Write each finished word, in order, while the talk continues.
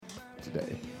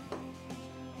today.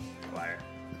 Liar.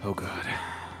 Oh, God.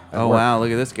 Oh, wow.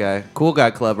 Look at this guy. Cool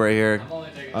guy club right here.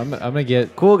 I'm gonna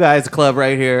get. Cool guys club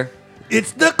right here.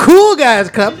 It's the cool guys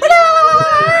club.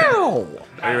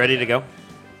 Are you ready to go?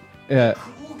 Yeah.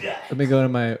 Let me go to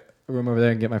my room over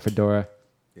there and get my fedora.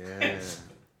 Yeah.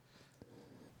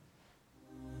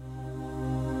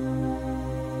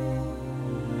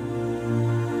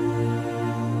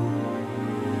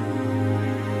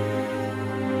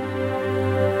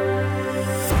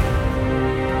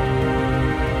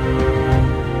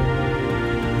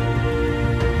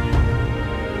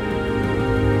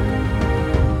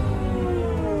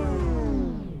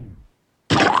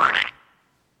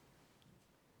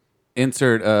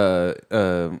 Insert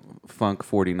Funk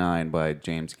 49 by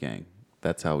James Gang.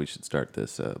 That's how we should start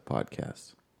this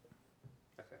podcast.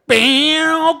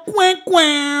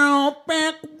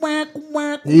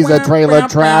 He's a trailer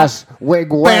trash,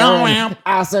 wig wearing,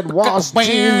 acid wash,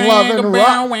 jean loving,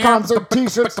 rock concert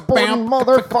t-shirt sporting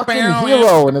motherfucking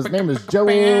hero, and his name is Joe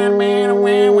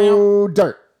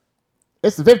Dirt.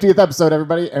 It's the 50th episode,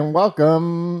 everybody, and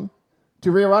welcome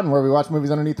to Real Rotten, where we watch movies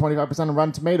underneath 25% of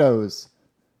Rotten Tomatoes.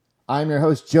 I'm your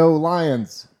host, Joe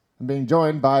Lyons. I'm being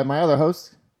joined by my other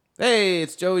host. Hey,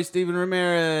 it's Joey Steven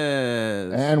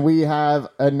Ramirez. And we have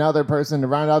another person to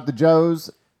round out the Joes.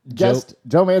 Guest,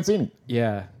 Joe Mancini.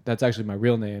 Yeah, that's actually my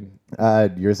real name.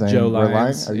 You're saying Joe we're lying?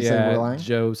 Lyons. Are you saying we're lying?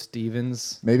 Joe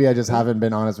Stevens. Maybe I just haven't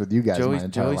been honest with you guys Joey my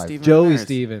entire life. Steven Joey Ramirez.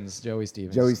 Stevens. Joey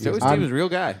Stevens. Joey Joey Stevens. Stevens, real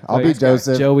guy. I'll be Nice guy.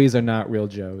 Joseph. Joeys are not real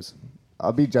Joes.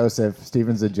 I'll be Joseph.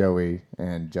 Steven's a Joey,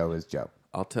 and Joe is Joe.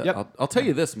 I'll tell. Yep. I'll tell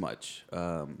you this much.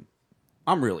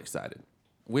 I'm real excited.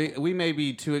 We may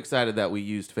be too excited that we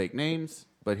used fake names,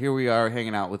 but here we are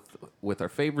hanging out with our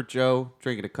favorite Joe,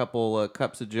 drinking a couple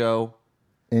cups of Joe,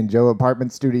 In Joe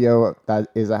apartment studio, that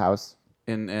is a house.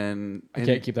 and I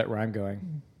can't keep that rhyme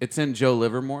going. it's in Joe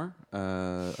Livermore,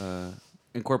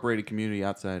 incorporated community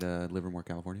outside Livermore,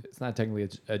 California. It's not technically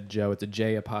a Joe. It's a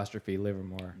J apostrophe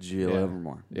Livermore. Joe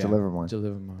Livermore. Yeah. To Livermore. Joe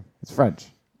Livermore. It's French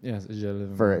Yes, it's Joe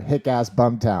Livermore. for hick-ass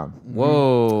bum town.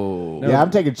 Whoa. No. Yeah, I'm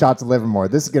taking shots of Livermore.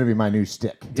 This is going to be my new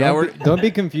shtick. Yeah, we're Don't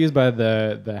be confused by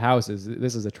the houses.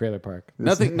 This is a trailer park.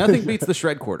 nothing beats the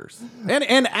shred quarters,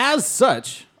 and as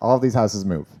such, All of these houses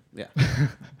move. yeah,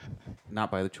 not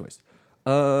by the choice.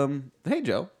 Hey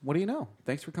Joe, what do you know?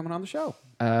 Thanks for coming on the show.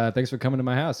 Thanks for coming to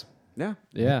my house. Yeah.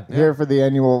 Yeah. Here for the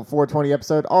annual 420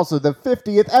 episode. Also, the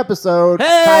 50th episode.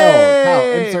 Hey!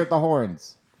 Kyle, insert the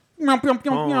horns.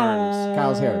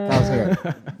 Kyle's hair.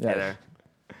 Hey Yeah. there.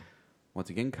 Once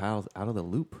again, Kyle's out of the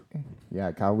loop.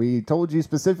 Yeah, Kyle, we told you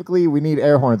specifically we need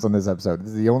air horns on this episode. This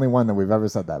is the only one that we've ever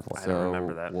said that for. I don't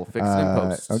remember that. We'll fix it in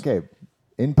post. Okay,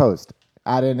 in post.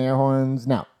 Add in air horns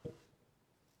now.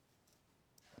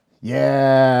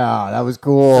 Yeah, that was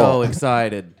cool. So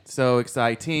excited. So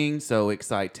exciting. So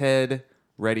excited.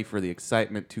 Ready for the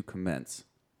excitement to commence.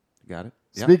 Got it?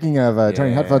 Yeah. Speaking of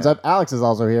turning Yeah. headphones up, Alex is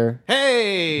also here.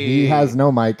 Hey! He has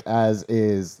no mic, as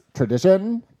is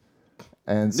tradition.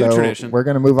 And so tradition. we're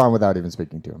going to move on without even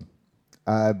speaking to him.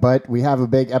 But we have a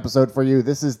big episode for you.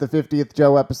 This is the 50th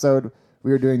Joe episode.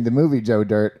 We are doing the movie Joe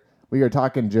Dirt. We are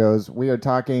talking Joes. We are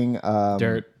talking...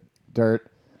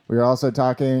 Dirt. We are also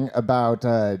talking about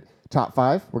top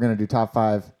 5. We're going to do top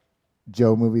 5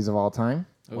 Joe movies of all time.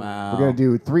 Wow. We're going to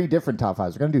do 3 different top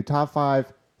 5s. We're going to do top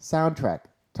 5 soundtrack,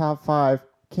 top 5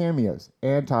 cameos,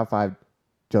 and top 5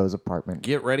 Joe's apartment.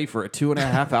 Get ready for a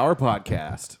 2.5 hour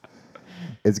podcast.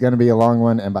 It's going to be a long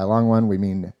one, and by long one, we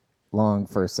mean long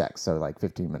for sex, so like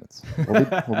 15 minutes.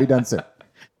 We'll be done soon.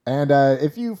 And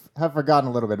if you have forgotten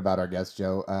a little bit about our guest,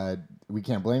 Joe, we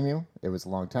can't blame you. It was a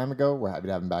long time ago. We're happy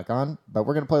to have him back on. But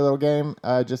we're going to play a little game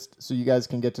just so you guys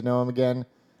can get to know him again.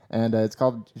 And it's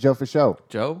called Joe for Show.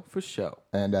 Joe for show.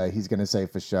 And he's going to say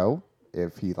for show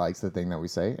if he likes the thing that we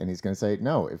say, and he's going to say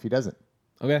no if he doesn't.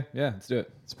 Okay. Yeah. Let's do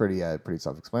it. It's pretty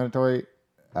self-explanatory.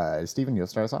 Steven, you'll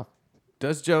start us off.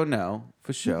 Does Joe know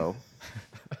for show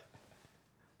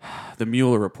the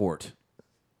Mueller report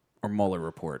or Mueller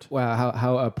report? Wow.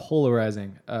 How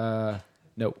polarizing. No.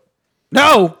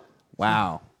 No!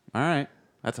 Wow. All right.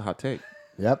 That's a hot take.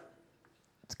 Yep.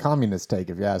 It's a communist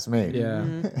take, if you ask me. Yeah.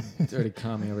 It's already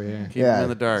commie over here. Keep him in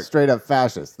the dark. Straight up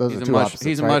fascist. Those are two opposites.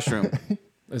 He's a right? mushroom.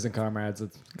 Listen, comrades,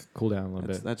 let's cool down a little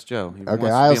bit. That's Joe. He Okay,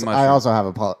 wants to be a I mushroom. also have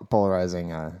a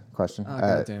polarizing question. Oh,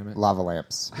 God damn it. Lava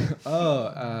lamps.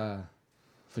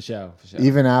 For show.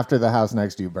 Even after the house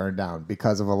next to you burned down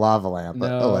because of a lava lamp,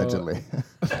 No. allegedly.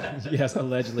 Yes,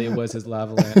 allegedly it was his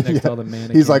lava lamp next to all the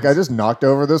mannequins. He's like, I just knocked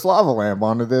over this lava lamp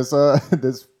onto this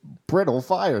this brittle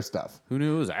fire stuff. Who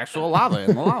knew it was actual lava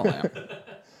in the lava lamp?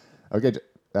 Okay,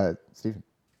 Stephen.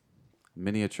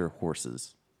 Miniature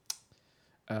horses.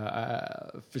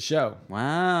 For show.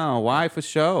 Wow. Why for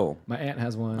show? My aunt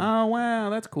has one. Oh, wow.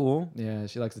 That's cool. Yeah,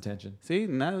 she likes attention. See,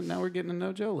 now we're getting to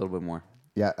know Joe a little bit more.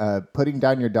 Yeah, putting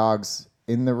down your dogs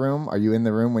in the room. Are you in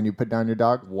the room when you put down your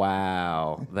dog?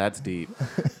 Wow. That's deep.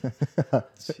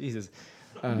 Jesus.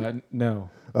 No.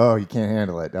 Oh, you can't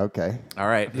handle it. Okay. All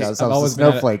right. Yeah, I've so always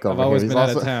snowflake been, over I've always here. been He's out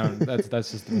of also- town.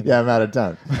 That's just Yeah, I'm out of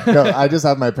town. No, I just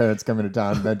have my parents come into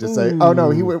town and then just say, "Oh no,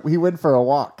 he went for a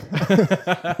walk."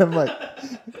 I'm like,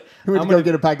 he went to go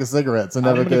get a pack of cigarettes and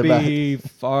I'm never gonna came back. be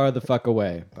far the fuck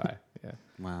away. Bye. Yeah.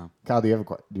 Wow. Kyle, do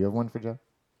you have one for Joe?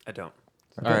 I don't.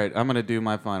 All right. I'm going to do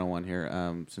my final one here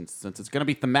since it's going to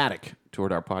be thematic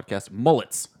toward our podcast.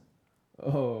 Mullets.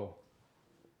 Oh.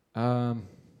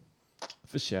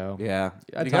 For show. Yeah.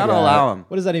 I'd You talk got to about allow them.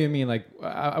 What does that even mean? Like,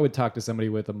 I would talk to somebody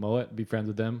with a mullet, be friends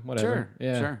with them, whatever. Sure,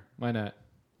 Yeah. sure. Why not?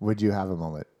 Would you have a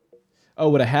mullet? Oh,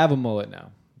 would I have a mullet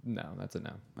now? No, that's a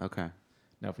no. Okay.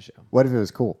 No for show. What if it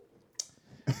was cool?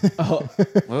 What if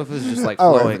it was just like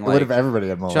Oh, flowing what like if everybody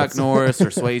had mullets? Chuck Norris or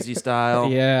Swayze style?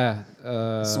 Yeah.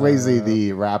 Swayze,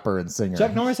 the rapper and singer.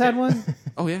 Chuck Norris had one?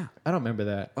 Oh, yeah. I don't remember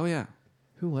that. Oh, yeah.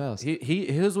 Who else?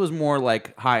 His was more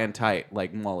like high and tight,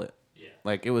 like mullet. Yeah.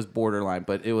 Like it was borderline,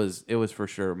 but it was for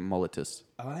sure mulletous.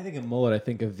 When I think of mullet, I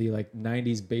think of the like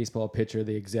 '90s baseball pitcher,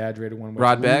 the exaggerated one, where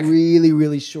Rod it's Beck? really,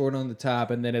 really short on the top,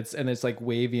 and then it's like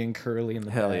wavy and curly in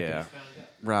the Hell back. yeah.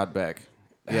 Rod Beck.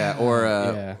 Yeah,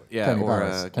 or Kenny or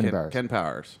Powers. Kenny Powers. Ken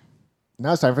Powers.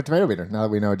 Now it's time for Tomato Meter. Now that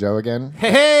we know Joe again.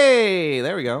 Hey,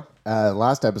 there we go.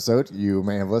 Last episode, you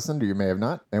may have listened or you may have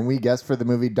not, and we guessed for the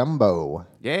movie Dumbo.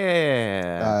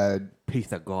 Yeah.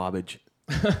 Piece of garbage.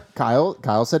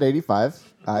 Kyle said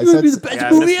 85. I said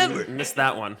Missed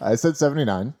that one. I said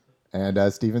 79,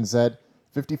 and Steven said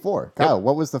 54. Kyle,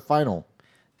 what was the final?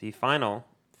 The final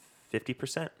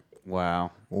 50%.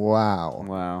 Wow. Wow.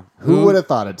 Wow. Who would have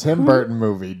thought a Tim Burton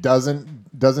movie doesn't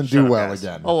do up, well guys.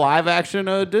 again? A live action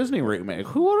Disney remake.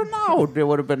 Who would have known? It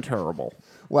would have been terrible.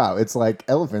 Wow, it's like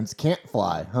elephants can't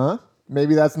fly, huh?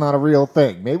 Maybe that's not a real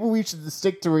thing. Maybe we should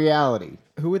stick to reality.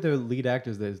 Who were the lead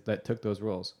actors that took those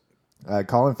roles?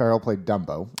 Colin Farrell played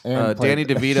Dumbo. And Danny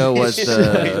played, DeVito was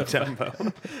the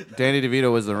Dumbo. Danny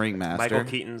DeVito was the ringmaster. Michael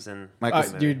Keaton's and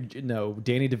Dude, no,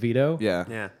 Danny DeVito. Yeah.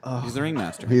 yeah. He's the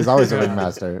ringmaster. He's always a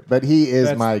ringmaster, but he is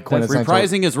That's- my that's quintessential.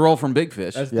 Reprising his role from Big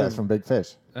Fish. That's Yes, from Big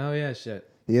Fish. Oh yeah, shit.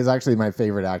 He is actually my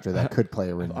favorite actor that could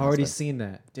play a ringmaster. Already seen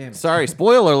that. Damn it. Sorry,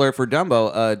 spoiler alert for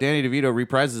Dumbo. Danny DeVito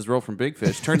reprises his role from Big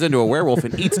Fish, turns into a werewolf,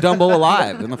 and eats Dumbo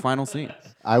alive in the final scene.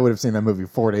 I would have seen that movie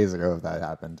 4 days ago if that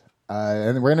happened.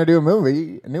 And we're gonna do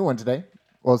a new one today.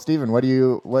 Well, Steven,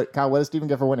 Kyle, what does Steven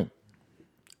get for winning?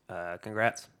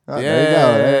 Congrats. Oh, there you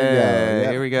go. There you go.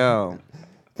 Yep. Here we go.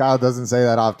 Kyle doesn't say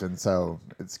that often, so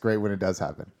it's great when it does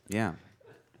happen. Yeah.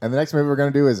 And the next movie we're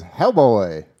gonna do is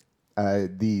Hellboy,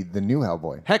 the new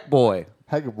Hellboy. Heck Boy.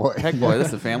 Hellboy. Heck Boy. This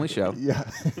is a family show. Yeah.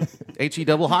 H-E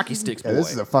double hockey sticks boy. Yeah,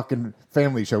 this is a fucking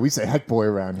family show. We say Heck Boy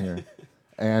around here.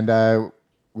 And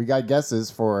we got guesses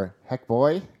for Heck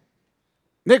Boy.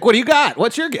 Nick, what do you got?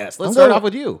 What's your guess? Let's start off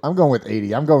with you. I'm going with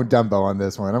 80. I'm going Dumbo on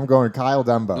this one. I'm going Kyle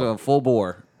Dumbo. Full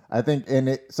bore. I think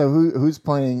so who's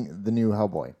playing the new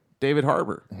Hellboy? David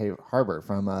Harbour. Hey, Harbor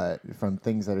from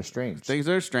Things That Are Strange. Things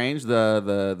That Are Strange.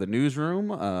 The newsroom.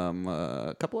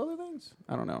 A couple other things.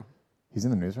 I don't know. He's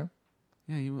in the newsroom?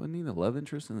 Yeah, you wouldn't need a love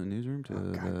interest in the newsroom to.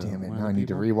 God damn it. one Now of I the need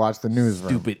to people? rewatch the newsroom.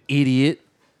 Stupid idiot.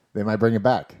 They might bring it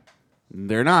back.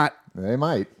 They're not. They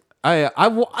might. I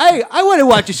want to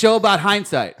watch a show about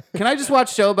hindsight. Can I just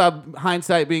watch a show about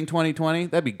hindsight being 2020?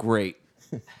 That'd be great.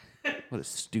 What a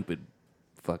stupid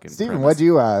fucking. Steven, premise.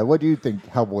 what do you think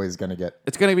Hellboy is gonna get?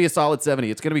 It's gonna be a solid 70.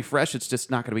 It's gonna be fresh. It's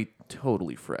just not gonna be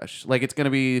totally fresh. Like it's gonna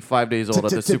be 5 days old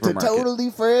at the supermarket. Totally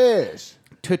fresh.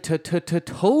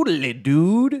 Totally,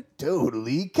 dude.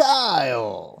 Totally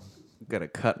Kyle. Gotta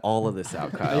cut all of this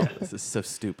out, Kyle. This is so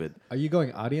stupid. Are you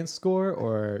going audience score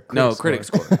or Critic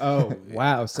score. Oh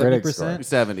wow, Critic 70%.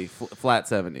 70, flat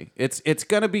 70. It's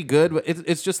gonna be good, but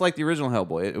it's just like the original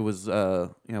Hellboy. It was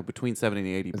between 70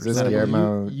 and 80%. Is this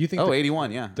Guillermo? You think Oh, the,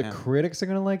 81, yeah. the yeah. critics are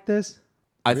gonna like this?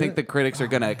 I think the critics are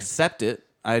gonna accept it.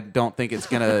 I don't think it's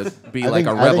gonna be I like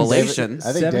think- a I think revelation.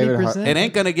 I think David 70%? It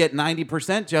ain't gonna get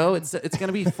 90%, Joe. It's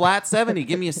gonna be flat 70.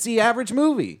 Give me a C average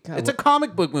movie. It's a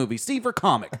comic book movie. C for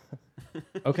comic.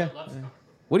 Okay.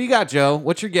 What do you got, Joe?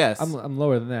 What's your guess? I'm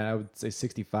lower than that. I would say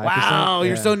 65%. Wow,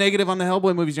 you're Yeah. so negative on the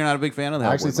Hellboy movies. You're not a big fan of the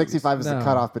Hellboy Actually, movies. 65 is the No.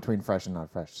 cutoff between fresh and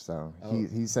not fresh. So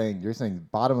you're saying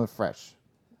bottom of fresh.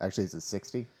 Actually, it's a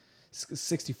 60.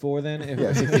 64 then. If-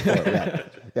 Yeah, 64.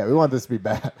 Yeah, we want this to be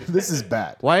bad. This is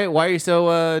bad. Why are you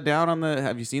so down on the?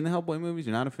 Have you seen the Hellboy movies?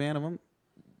 You're not a fan of them?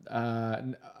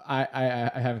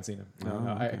 I haven't seen him.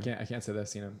 No, I can't say that I've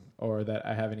seen him or that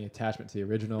I have any attachment to the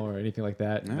original or anything like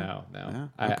that. No. Yeah.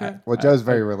 I- Okay. Well, Joe's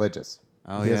very religious.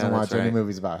 Oh, He yeah, doesn't watch that's any right.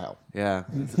 movies about hell. Yeah,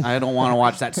 I don't want to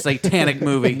watch that satanic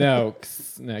movie. no,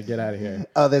 get out of here.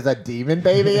 Oh, there's a demon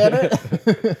baby in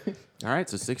it. All right,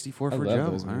 so 64 for love Joe.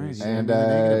 those All right, movies. you and gave me the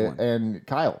negative one. and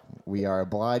Kyle, we are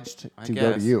obliged I to go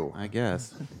to guess, you. I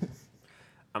guess.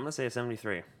 I'm gonna say a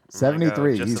 73. I'm gonna go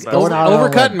 73. just He's above going that. out on a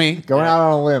Overcutting limb. me. Going out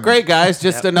on a limb. Great, guys.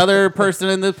 Just Yep. another person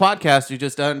in the podcast who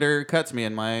just undercuts me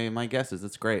in my guesses.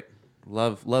 It's great.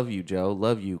 Love you, Joe.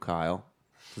 Love you, Kyle.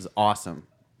 This is awesome.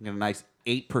 You got a nice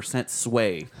 8%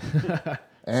 sway.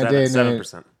 And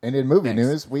 7%. and in movie Thanks.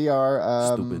 news, we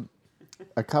are Stupid.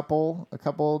 a couple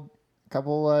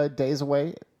days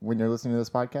away when you're listening to this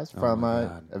podcast from my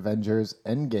God. Avengers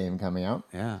Endgame coming out.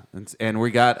 Yeah, and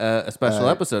we got a special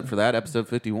episode for that, episode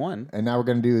 51. And now we're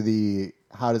going to do the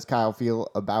how does Kyle feel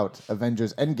about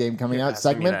Avengers Endgame coming You're out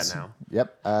asking me that segment. now.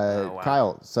 Yep. wow.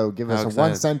 Kyle, so give us How a excited.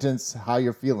 one sentence how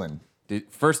you're feeling.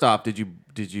 First off, did you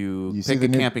You see pick the a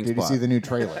new, camping did spot? you see the new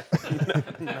trailer?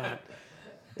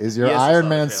 Is your Yes, I saw Iron the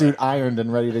Man trailer. suit ironed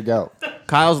and ready to go?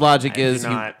 Kyle's logic I do is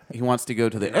not- he wants to go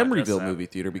to the Do not dress Emeryville up. movie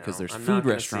theater because No, there's I'm food not gonna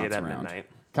see restaurants it at around. midnight.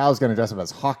 Kyle's going to dress up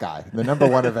as Hawkeye, the number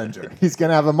one Avenger. He's going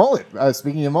to have a mullet.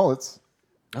 Speaking of mullets,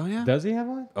 Oh yeah. Does he have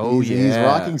one? Oh he's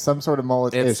rocking some sort of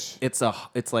mullet-ish. It's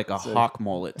like a hawk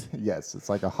mullet. Yes, it's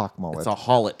like a hawk mullet. It's a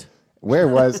hollet. Where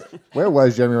was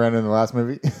Jeremy Renner in the last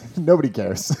movie? Nobody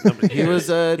cares. He was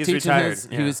He's teaching retired. his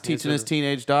Yeah, he was he's teaching his a-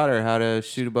 teenage daughter how to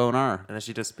shoot a bow and arrow. And then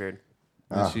she disappeared.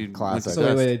 And Oh, she went classic. to So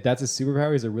dust. wait, that's his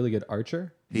superpower. He's a really good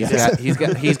archer. He's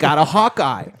got a hawk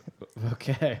eye.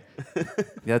 Okay.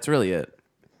 That's really it.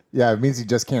 Yeah, it means he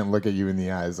just can't look at you in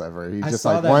the eyes ever. He's I just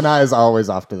saw like that- one eye is always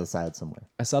off to the side somewhere.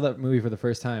 I saw that movie for the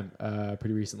first time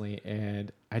pretty recently,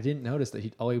 and I didn't notice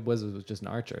that all he was just an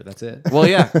archer. That's it. Well,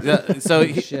 yeah. So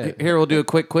Shit. here we'll do a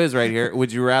quick quiz right here.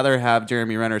 Would you rather have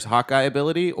Jeremy Renner's Hawkeye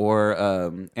ability or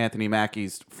Anthony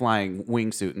Mackie's flying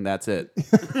wingsuit and that's it?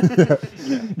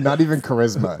 Not even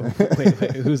charisma.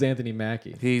 wait, who's Anthony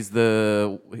Mackie? He's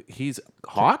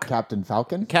Hawk? Captain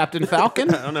Falcon? Captain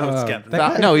Falcon? I don't know. It's Captain. that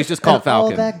guy- No, he's just called And all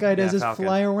Falcon. that guy does Yeah, is Falcon.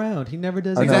 fly around. He never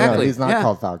does Oh, no, anything. no, Exactly, he's not yeah.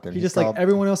 called Falcon. He He's just like called-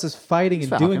 everyone else is fighting and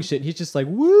Falcon. doing shit. And he's just like,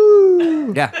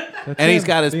 woo! Yeah. That's And he's him,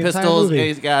 got his the entire pistols movie. and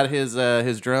he's got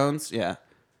his drones. Yeah.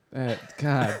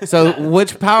 God. So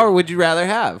which power would you rather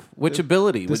have? Which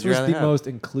ability would This you was rather the have? most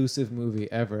inclusive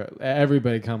movie ever.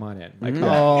 Everybody come on in. Like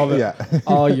Yeah.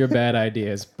 all your bad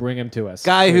ideas, bring them to us.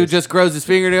 Guy who please. just grows his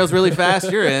fingernails really fast,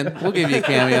 you're in. We'll give you a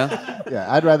cameo. Yeah,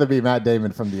 I'd rather be Matt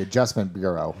Damon from the Adjustment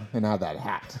Bureau and have that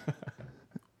hat.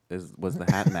 Was the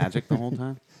hat magic the whole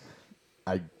time?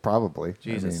 I probably.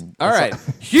 Jesus. I mean, All right.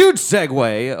 Huge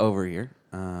segue over here.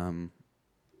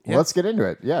 Well, let's get into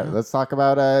it. Yeah, let's talk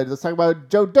about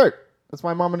Joe Dirt. That's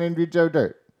why Mama named you Joe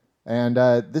Dirt. And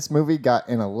this movie got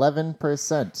an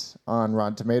 11% on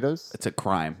Rotten Tomatoes. It's a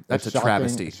crime. That's a shocking,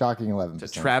 travesty. Shocking 11%.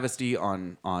 It's a travesty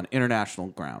on international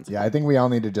grounds. Yeah, I think we all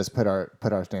need to just put our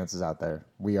stances out there.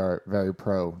 We are very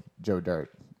pro Joe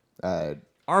Dirt.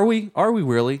 Are we? Are we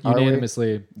really? Are we?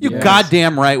 unanimously. You yes.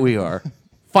 goddamn right we are.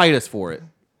 Fight us for it.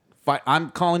 I'm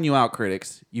calling you out,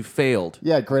 critics. You failed.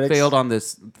 Yeah, critics. Failed on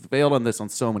this on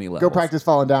so many levels. Go practice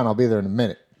falling down. I'll be there in a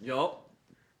minute. Yup.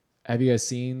 Have you guys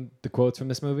seen the quotes from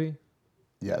this movie?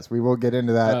 Yes, we will get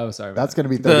into that. Oh, sorry about That's that.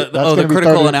 going to be 30, The- that's oh, the gonna be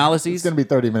critical 30 analyses? It's going to be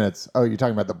 30 minutes. Oh, you're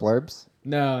talking about the blurbs?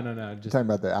 No. Just You're talking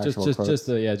about the actual quotes?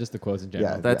 just the quotes in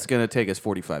general. Yeah. That's going to take us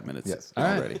 45 minutes. Yes. All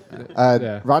right. already.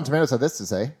 Yeah. Rotten Tomatoes had this to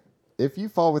say: if you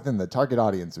fall within the target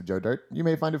audience of Joe Dirt, you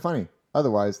may find it funny.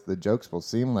 Otherwise, the jokes will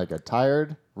seem like a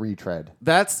tired retread.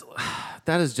 That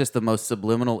is just the most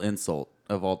subliminal insult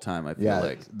of all time, I feel Yeah,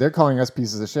 like. they're calling us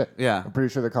pieces of shit. Yeah. I'm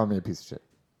pretty sure they're calling me a piece of shit.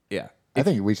 Yeah. I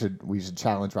think we should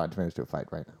challenge Rotten Tomatoes to a fight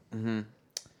right now. Mm-hmm.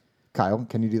 Kyle,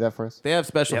 can you do that for us? They have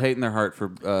special Yep. hate in their heart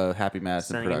for Happy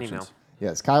Madison Sending an Productions.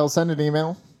 Yes, Kyle, send an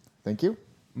email. Thank you.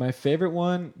 My favorite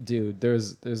one, dude.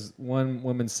 There's one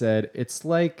woman said it's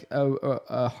like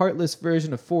a heartless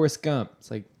version of Forrest Gump.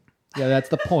 It's like, yeah, that's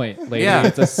the point, lady. Yeah.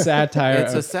 It's a satire.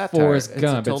 It's a of satire. Forrest It's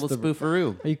Gump. a total the,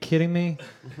 spoofaroo. Are you kidding me?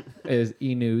 Is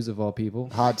E News of all people?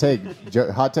 Hot take.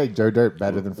 Joe Dirt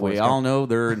better than Forrest We Gump. all know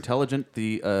they're intelligent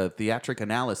theatric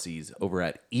analyses over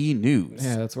at E! News.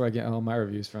 Yeah, that's where I get all my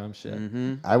reviews from. Shit.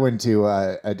 Mm-hmm. I went to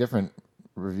a different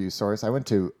review source. I went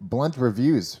to Blunt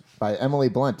Reviews by Emily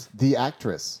Blunt, the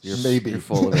actress. Maybe. You're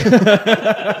full of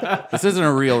it. This isn't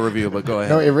a real review, but go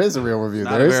ahead. No, it is a real review.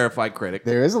 Not a verified critic.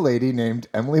 There is a lady named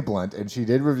Emily Blunt, and she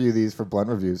did review these for Blunt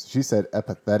Reviews. She said, a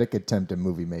pathetic attempt at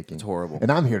movie making. It's horrible.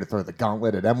 And I'm here to throw the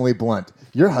gauntlet at Emily Blunt.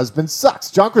 Your husband sucks.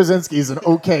 John Krasinski is an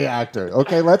okay actor.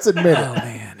 Okay, let's admit it. Oh,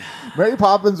 man. Mary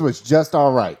Poppins was just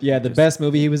all right. Yeah, the best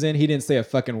movie he was in, he didn't say a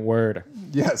fucking word.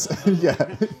 Yes.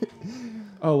 Yeah.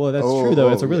 Oh, well, that's true, though.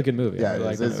 It's a really good movie. Yeah, I it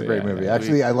like is. that It's a great movie. yeah.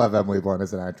 Actually, I love Emily Blunt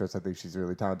as an actress. I think she's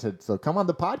really talented. So come on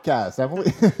the podcast,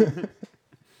 Emily.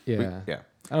 Yeah. Yeah.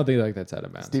 I don't think like that's out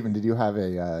of bounds. Steven, did you have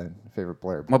a favorite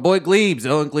blurb? My boy Glebes,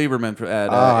 Owen Gleberman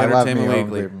at I love me, Entertainment Owen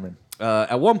Weekly. Gleberman.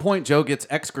 At one point, Joe gets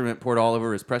excrement poured all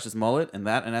over his precious mullet, and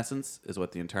that, in essence, is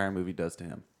what the entire movie does to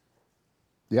him.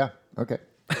 Yeah. Okay.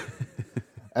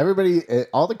 Everybody,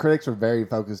 all the critics were very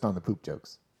focused on the poop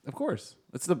jokes. Of course.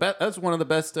 It's the best. That's one of the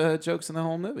best jokes in the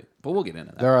whole movie. But we'll get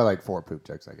into that. There are like 4 poop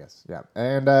jokes, I guess. Yeah.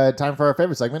 And time for our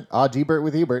favorite segment. G-Bert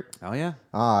with Ebert. Oh, yeah.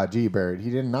 G-Bert. He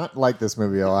did not like this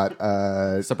movie a lot.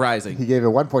 Surprising. He gave it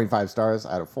 1.5 stars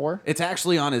out of 4. It's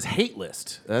actually on his hate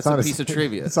list. That's on a his- piece of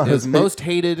trivia. it's on His his most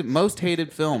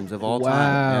hated films of all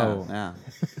Wow. time. Yeah.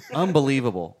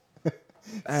 Unbelievable.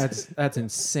 That's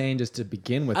insane just to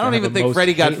begin with. I don't to have even a think most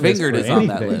Freddie Got hate list Fingered for is on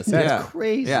that anything. list. That's yeah.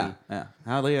 crazy. Yeah. Yeah.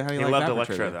 How do you He like loved that for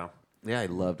Electra, trivia? though. Yeah, he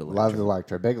loved Electra. Loved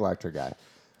Electra. Big Electra guy.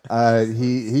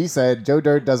 He said Joe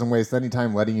Dirt doesn't waste any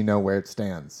time letting you know where it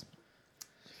stands.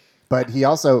 But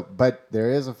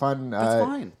there is a fun. That's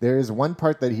fine. There is one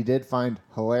part that he did find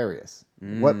hilarious.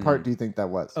 What part do you think that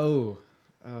was? Oh.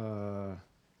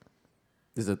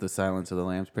 Is it the Silence of the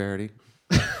Lambs parody?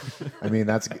 I mean,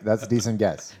 that's a decent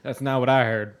guess. That's not what I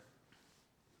heard.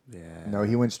 Yeah. No,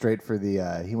 he went straight for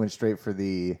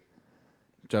the.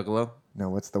 Juggalo? No,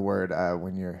 what's the word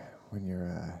when you're.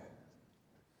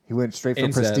 He went straight for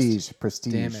Incest. prestige.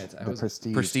 Prestige. Damn it, I The was-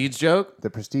 prestige. Prestige joke? The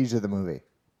prestige of the movie.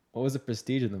 What was the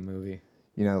prestige of the movie?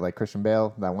 You know, like Christian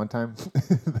Bale that one time.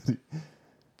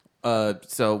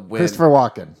 So when Christopher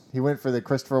Walken. He went for the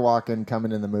Christopher Walken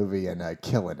coming in the movie and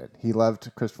killing it. He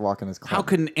loved Christopher Walken as Clem. how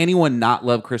can anyone not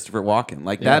love Christopher Walken?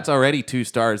 Like that's already 2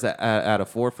 stars out of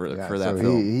 4 for that so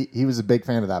film. he was a big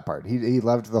fan of that part. He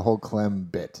loved the whole Clem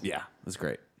bit. Yeah, that's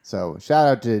great. So shout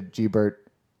out to G-Bert.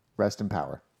 Rest in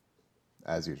power,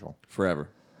 as usual. Forever.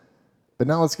 But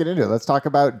now let's get into it. Let's talk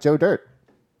about Joe Dirt.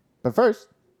 But first,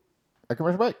 a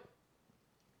commercial break.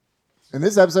 And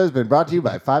this episode has been brought to you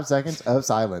by 5 Seconds of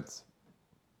Silence.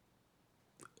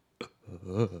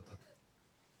 And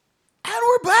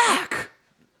we're back.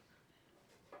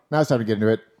 Now it's time to get into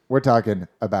it. We're talking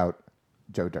about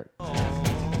Joe Dirt.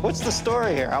 What's the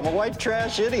story here? I'm a white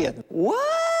trash idiot. What?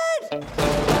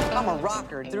 I'm a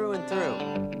rocker through and through.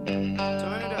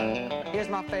 Turn it up. Here's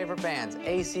my favorite bands: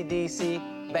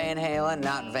 AC/DC, Van Halen,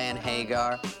 not Van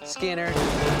Hagar, Skinner.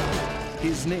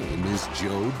 His name is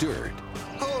Joe Dirt.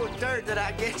 Oh, Dirt, did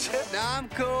I get you? No, I'm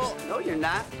cool. No, you're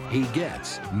not. He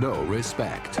gets no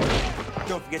respect.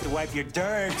 Don't forget to wipe your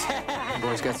dirt.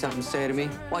 Boys got something to say to me?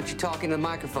 Why don't you talk into the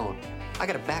microphone? I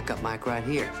got a backup mic right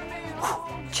here.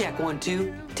 Whew. Check 1,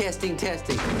 2. Testing,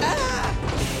 testing.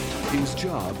 Ah! His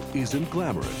job isn't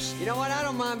glamorous. You know what? I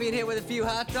don't mind being hit with a few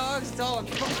hot dogs. It's all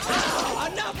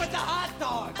enough with the hot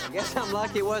dogs. I guess I'm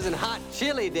lucky it wasn't hot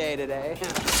chili day today.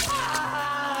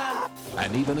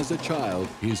 And even as a child,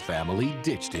 his family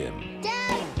ditched him.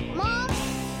 Dad, Mom,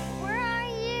 where are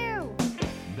you?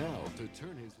 Now to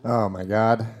turn his... Oh my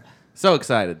God. So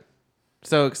excited.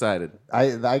 So excited.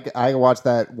 I watch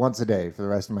that once a day for the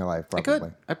rest of my life, I probably.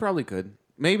 could. I probably could.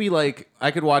 Maybe like I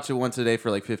could watch it once a day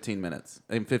for like 15 minutes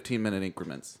in 15-minute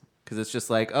increments. Because it's just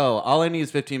like, oh, all I need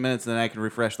is 15 minutes, and then I can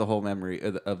refresh the whole memory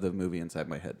of the movie inside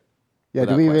my head. Yeah,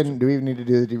 Without do we question. even need to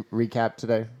do the recap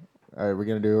today? Are we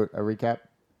going to do a recap?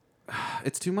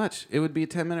 It's too much. It would be a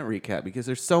 10-minute recap because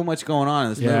there's so much going on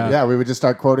in this Yeah. movie. Yeah, we would just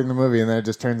start quoting the movie, and then it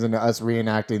just turns into us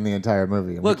reenacting the entire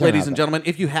movie. And we Look, can't ladies have and that. gentlemen,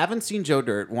 if you haven't seen Joe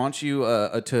Dirt, want you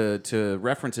to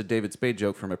reference a David Spade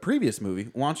joke from a previous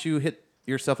movie, want you hit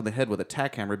yourself in the head with a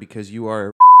tack hammer because you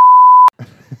are.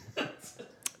 It's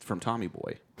from Tommy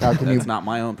Boy. How can That's you, not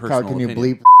my own how personal can you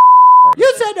opinion. bleep?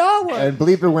 You said no word. And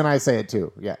bleep it when I say it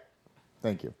too. Yeah.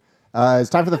 Thank you. It's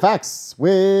time for the facts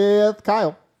with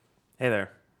Kyle. Hey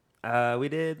there. We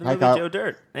did the Hi, movie Kyle. Joe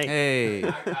Dirt. Hey,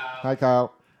 Hi,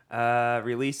 Kyle.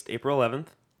 Released April 11th,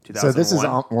 2001. So this is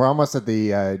we're almost at the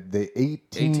 18-year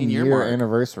 18-year mark.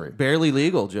 anniversary. barely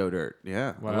legal Joe Dirt.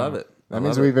 Yeah, I Wow. love it. I That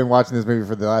means love it. we've been watching this movie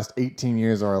for the last 18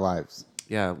 years of our lives.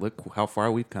 Yeah, look how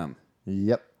far we've come.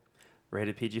 Yep.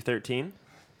 rated PG-13.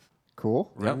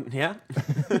 Cool. Yep. Yeah.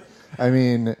 I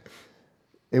mean,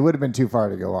 it would have been too far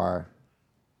to go R.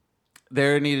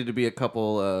 There needed to be a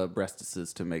couple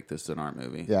breastises to make this an art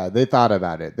movie. Yeah, they thought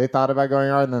about it. They thought about going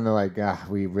art, and then they're like,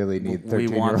 we really need We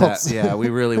 13 want year olds. that. Yeah, we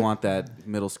really want that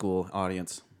middle school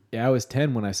audience. Yeah, I was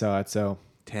 10 when I saw it, so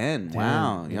 10.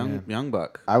 Wow, young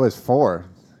buck. I was 4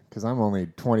 because I'm only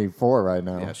 24 right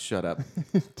now. Yeah, shut up.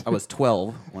 I was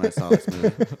 12 when I saw this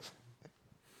movie.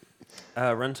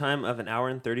 Runtime of 1 hour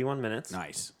and 31 minutes.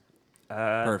 Nice.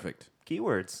 Uh, Perfect.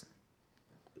 Keywords: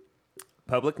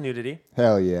 public nudity,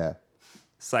 Hell yeah.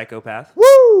 psychopath,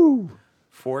 Woo!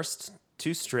 forced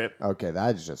to strip, Okay,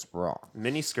 that's just wrong.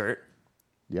 mini skirt,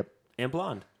 Yep. and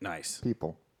blonde. Nice.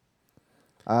 People.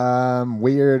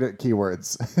 Weird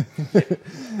keywords.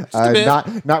 a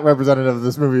bit. Not representative of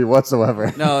this movie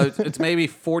whatsoever. No, it's maybe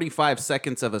 45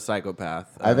 seconds of a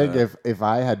psychopath. I think if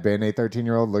I had been a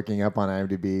 13-year-old looking up on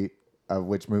IMDb of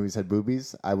which movies had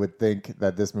boobies, I would think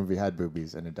that this movie had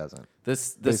boobies, and it doesn't.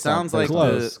 this sound sounds like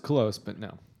close, but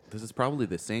no. this is probably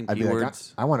the same I'd be like,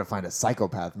 keywords. I want to find a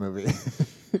psychopath movie.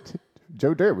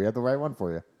 Joe Dirt, we had the right one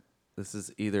for you. This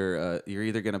is either you're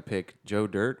either gonna pick Joe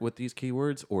Dirt with these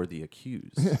keywords or The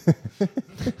Accused.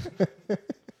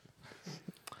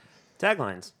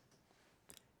 Taglines: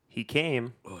 he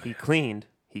came, he cleaned,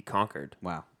 he conquered.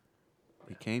 Wow.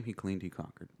 He came, he cleaned, he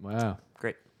conquered. Wow.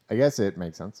 Great. I guess it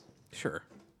makes sense. Sure.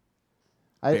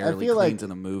 I Barely feel like cleans in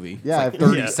the movie. Yeah, It's like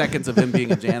 30 Yeah. seconds of him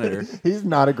being a janitor. he's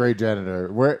not a great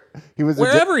janitor.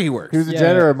 Wherever he works. He was a Yeah.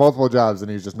 janitor at multiple jobs,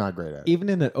 and he's just not great at it. Even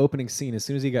in the opening scene, as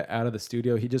soon as he got out of the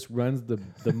studio, he just runs the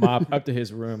mop up to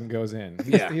his room and goes in.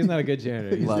 He's not a good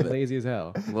janitor. He's Love it. lazy as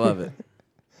hell. Love it.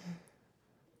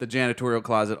 The janitorial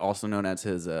closet, also known as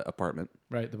his apartment.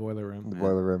 Right, the boiler room.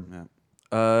 Boiler room.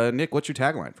 Yeah. Nick, what's your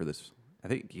tagline for this? I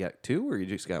think you got 2 or you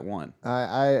just got 1?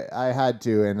 I had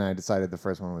to, and I decided the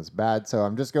first one was bad, so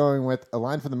I'm just going with a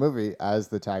line from the movie as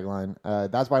the tagline.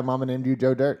 That's why Mama named you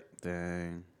Joe Dirt.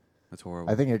 Dang. That's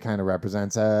horrible. I think it kind of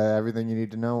represents everything you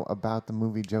need to know about the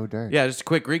movie Joe Dirt. Yeah, just a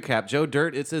quick recap. Joe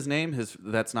Dirt, it's his name.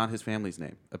 That's not his family's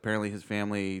name. Apparently, his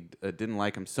family didn't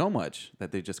like him so much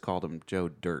that they just called him Joe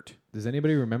Dirt. Does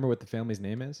anybody remember what the family's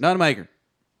name is? Nunmaker.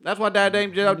 That's why Dad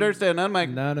named Joe Dirt instead of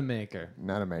Nunmaker. Not a maker.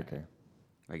 Not a maker.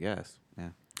 I guess.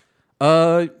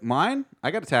 Yeah. Mine.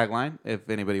 I got a tagline. If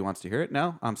anybody wants to hear it,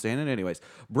 no, I'm saying it anyways.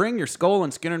 Bring your Skull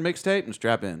and Skinner mixtape and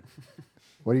strap in.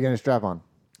 What are you going to strap on?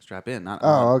 Strap in. Not. Oh,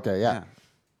 on. okay, yeah.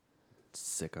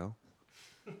 Sicko.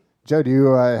 Joe, do you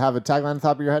have a tagline on the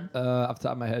top of your head? Off the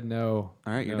top of my head, no.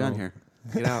 All right, you're No. done here.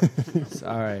 Get out.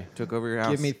 Sorry. Took over your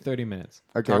house. Give me 30 minutes.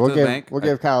 Okay, Talk we'll to the give bank. we'll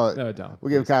give Kyle No, don't.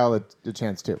 we'll give Kyle a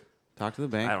chance too. Talk to the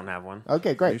bank. I don't have one. Okay,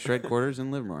 New great. shred quarters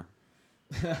in Livermore.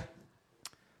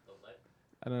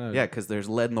 I don't know. Yeah, because there's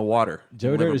lead in the water. in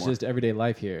Joe Dirt is Livermore. just everyday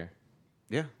life here.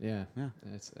 Yeah. Yeah. Yeah.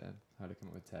 It's hard to come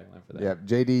up with a tagline for that. Yep,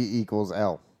 JD equals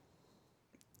L.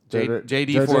 J- Joe Dirt-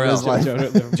 JD Joe Dirt 4L. is life. Joe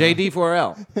Dirt Livermore.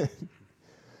 JD4L.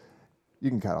 You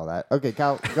can cut all that. Okay,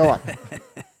 Kyle, go on.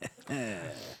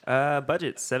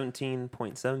 Budget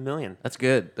 17.7 million. That's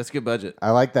good. That's a good budget.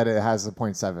 I like that it has a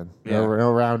 0.7. Yeah.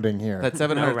 No rounding here. That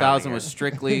 700,000 rounding was it.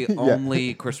 strictly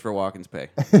only Christopher Walken's pay.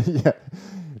 Yeah,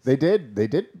 they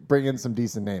did bring in some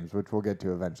decent names, which we'll get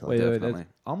to eventually. Wait, Definitely. that's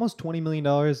almost $20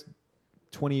 million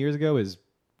 20 years ago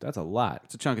that's a lot.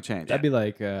 It's a chunk of change. That'd be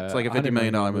like It's like a $50 $100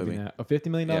 million now. movie. Now. A $50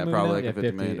 million Yeah, movie probably now? like a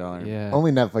 $50 million. Yeah.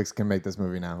 Only Netflix can make this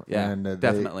movie now. Yeah, and,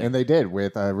 definitely. They did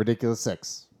with Ridiculous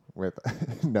 6. With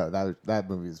no, that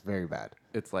movie is very bad.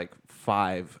 It's like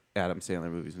 5 Adam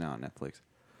Sandler movies now on Netflix.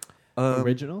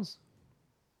 Originals?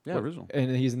 Yeah, original.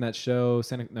 And he's in that show.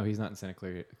 No, he's not in Santa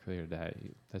Clear to Die.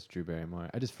 That's Drew Barrymore.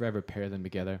 I just forever pair them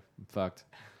together. I'm fucked.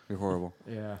 You're horrible.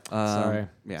 Yeah. Um, Sorry.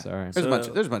 Yeah. Sorry. There's a bunch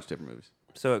of different movies.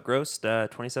 So it grossed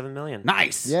 27 million.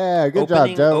 Nice. Yeah, good job,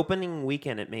 Joe. Opening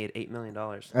weekend, it made $8 million.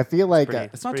 I feel like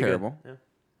It's not terrible. Yeah.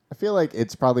 I feel like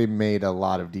it's probably made a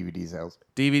lot of DVD sales.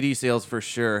 DVD sales for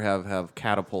sure have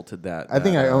catapulted that. I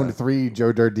think I that, owned 3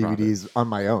 Joe Dirt DVDs on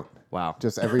my own. Wow.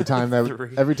 Just every time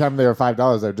Three. every time they were $5,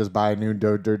 I would just buy a new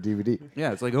Joe Dirt DVD.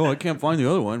 Yeah, it's like, oh, I can't find the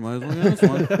other one. Might as well get this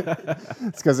one.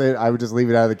 It's because I would just leave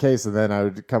it out of the case, and then I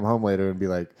would come home later and be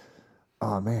like,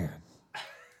 "Oh man,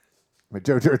 my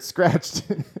Joe Dirt's scratched."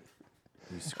 Then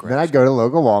I'd go to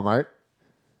local Walmart.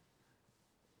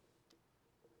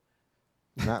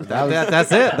 That was-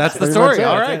 That's it. That's the Pretty story. much it.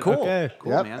 All That's right, it. cool. Okay.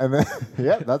 Cool, yep, man. and then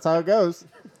yep, that's how it goes.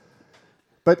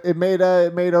 But it made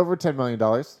over $10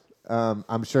 million.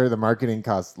 I'm sure the marketing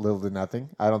cost little to nothing.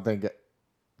 I don't think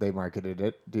they marketed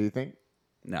it. Do you think?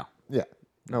 No. Yeah,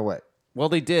 no way. Well,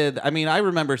 they did. I mean, I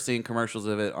remember seeing commercials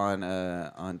of it on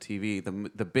TV.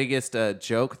 The biggest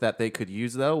joke that they could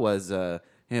use though was him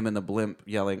him and the blimp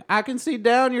yelling, "I can see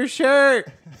down your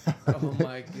shirt." Oh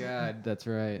my god, that's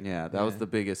right. Yeah, that was the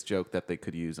biggest joke that they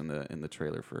could use in the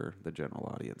trailer for the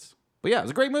general audience. But yeah, it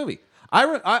was a great movie.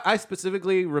 I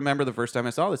specifically remember the first time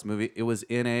I saw this movie. It was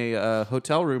in a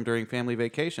hotel room during family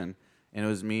vacation, and it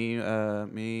was me,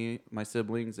 my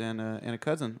siblings, and a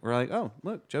cousin. We're like, "Oh,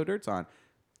 look, Joe Dirt's on."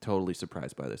 Totally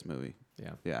surprised by this movie.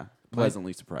 Yeah,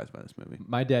 pleasantly surprised by this movie.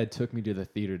 My dad took me to the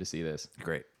theater to see this.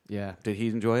 Great. Yeah. Did he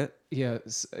enjoy it? Yeah. He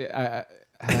This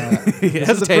is the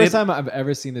hesitated. first time I've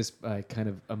ever seen this kind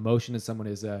of emotion in someone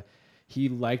is he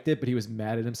liked it, but he was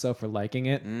mad at himself for liking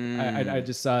it. I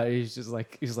just saw he's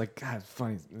like, God, it's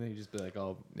funny. And then he just be like,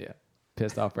 oh, yeah,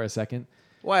 pissed off for a second.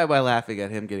 Why am I laughing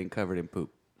at him getting covered in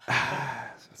poop?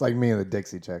 It's like me and the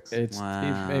Dixie Chicks. It's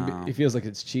Wow. it feels like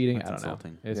it's cheating. That's I don't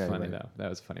insulting. know. It's Yeah, funny you're right. though. That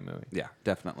was a funny movie. Yeah,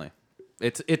 definitely.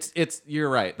 It's you're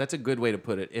right. That's a good way to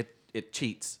put it. It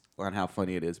cheats on how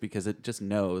funny it is because it just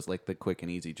knows like the quick and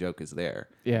easy joke is there.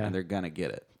 Yeah. And they're gonna get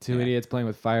it. Two idiots playing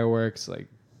with fireworks. Like,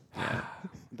 yeah,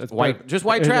 that's White, just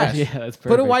white Yeah, trash. Yeah, that's perfect.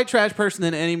 Put a white trash person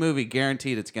in any movie,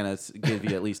 guaranteed it's gonna give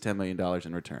you at least $10 million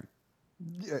in return.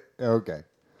 Yeah, okay.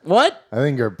 What? I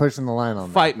think you're pushing the line on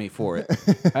Fight me for it.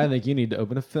 I think you need to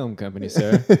open a film company,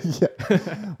 sir.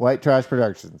 that. White Trash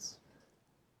Productions.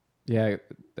 Yeah,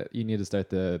 you need to start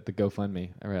the GoFundMe.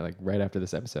 All right, like right after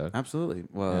this episode. Absolutely.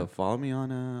 Well, follow me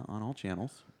on all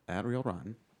channels at Real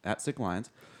Rotten, at Sick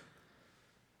Lines.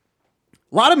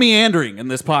 A lot of meandering in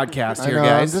this podcast I here, know,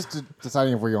 guys. I'm just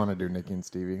deciding if we want to do Nikki and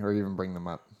Stevie or even bring them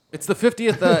up. It's the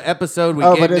 50th episode. We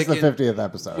Oh, gave but it's the Nick and- 50th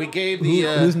episode. We gave the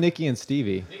Who's Nikki and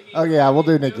Stevie? Oh yeah, we'll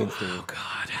do Nikki and Stevie. oh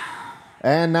god.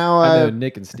 And now, I know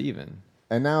Nick and Steven.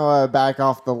 back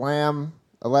off the lamb.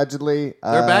 Allegedly,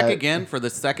 They're back again for the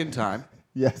second time.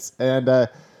 Yes, and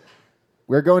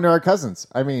we're going to our cousins.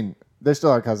 I mean, they're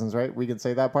still our cousins, right? We can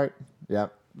say that part. Yeah,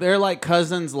 They're like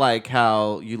cousins, like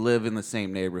how you live in the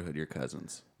same neighborhood. You're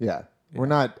cousins. yeah. We're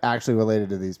not actually related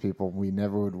to these people. We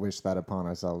never would wish that upon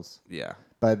ourselves. Yeah.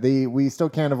 But we still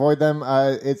can't avoid them.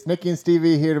 It's Nikki and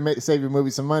Stevie here to save your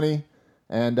movie some money,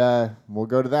 and we'll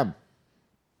go to them.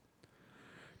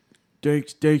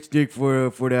 Thanks, Nick, for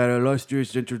that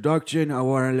illustrious introduction. I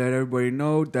want to let everybody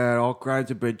know that all crimes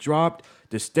have been dropped.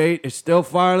 The state is still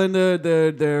filing their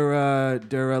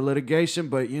litigation,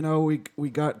 but you know we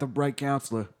got the right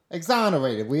counselor.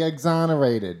 Exonerated. We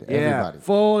exonerated everybody. Yeah,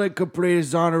 full and complete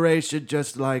exoneration,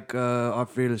 just like our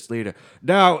fearless leader.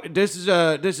 Now, this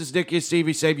is Nicky and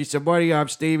Stevie. Save you some money. I'm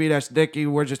Stevie. That's Nicky.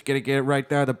 We're just gonna get it right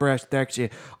there. The brass tacks here.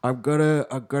 I'm gonna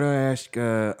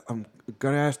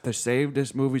ask to save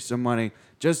this movie some money.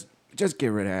 Just get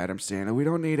rid of Adam Sandler. We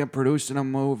don't need him producing a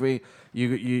movie.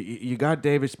 You got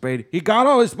David Spade. He got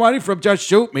all his money from Just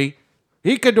Shoot Me.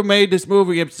 He could have made this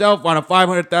movie himself on a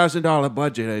 $500,000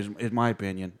 budget, is my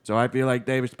opinion. So I feel like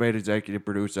David Spade, executive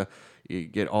producer, you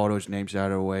get all those names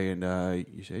out of the way and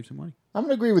you save some money. I'm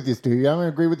gonna agree with you, Stu. I'm gonna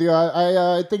agree with you.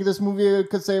 I think this movie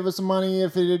could save us some money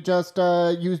if it had just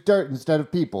used dirt instead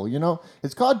of people. You know,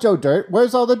 it's called Joe Dirt.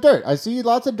 Where's all the dirt? I see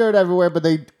lots of dirt everywhere, but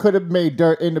they could have made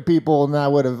dirt into people, and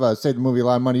that would have saved the movie a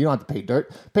lot of money. You don't have to pay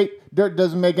dirt. Dirt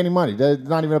doesn't make any money. They're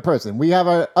not even a person. We have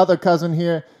our other cousin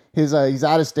here. He's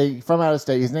out of state, from out of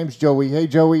state. His name's Joey. Hey,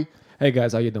 Joey. Hey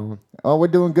guys, how you doing? Oh, we're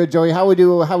doing good, Joey. How would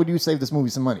you save this movie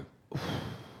some money?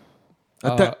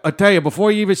 I tell you,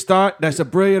 before you even start, that's a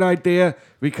brilliant idea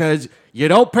because you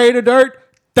don't pay the dirt.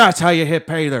 That's how you hit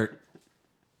pay dirt.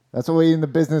 That's what we in the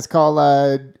business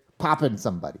call popping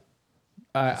somebody.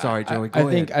 Sorry, Joey. Go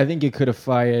ahead. I think you could have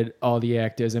fired all the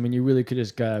actors. I mean, you really could have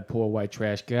just got a poor white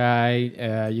trash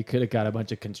guy. You could have got a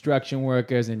bunch of construction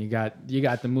workers, and you got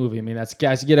the movie. I mean, that's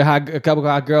cast. You get a couple of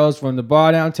hot girls from the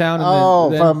bar downtown.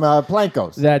 And then from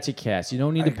Plankos. that's your cast. You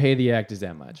don't need to pay the actors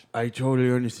that much. I totally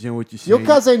understand what you're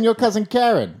saying. Your cousin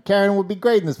Karen. Karen would be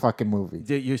great in this fucking movie.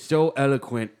 You're so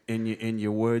eloquent in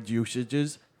your word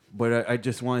usages, but I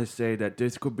just want to say that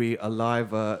this could be a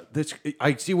live.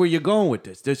 I see where you're going with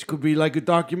this. This could be like a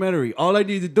documentary. All I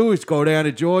need to do is go down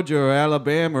to Georgia or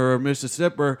Alabama or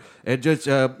Mississippi and just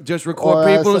record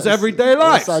people's everyday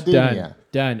life. Sardinia.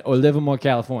 Done. Or Livermore,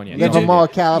 California. Livermore,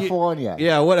 California.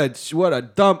 Yeah, what a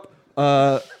dump.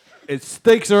 It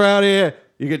stinks around here.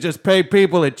 You can just pay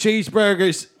people in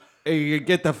cheeseburgers. And you can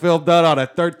get the film done on a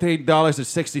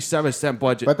 $13.67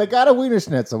 budget. But they got a Wiener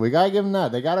Schnitzel. We got to give them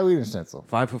that. They got a Wiener Schnitzel.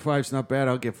 5 for 5's not bad.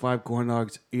 I'll get 5 corn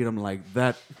dogs, eat them like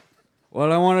that.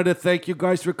 Well, I wanted to thank you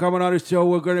guys for coming on the show.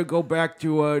 We're going to go back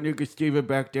to Nick and Steven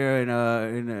back there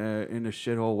in the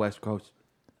shithole West Coast.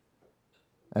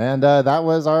 And that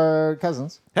was our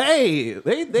cousins. Hey,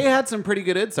 they had some pretty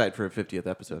good insight for a 50th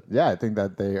episode. Yeah, I think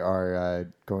that they are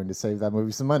going to save that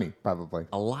movie some money, probably.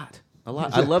 A lot. A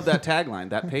lot. I love that tagline.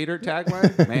 That pay dirt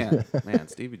tagline. Man,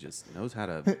 Stevie just knows how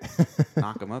to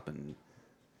knock them up and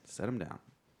set them down.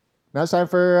 Now it's time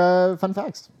for fun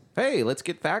facts. Hey, let's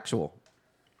get factual.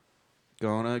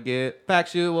 Gonna get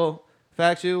factual.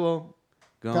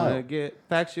 Gonna Kyle. get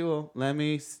factual. Let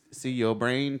me see your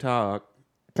brain talk.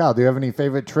 Kyle, do you have any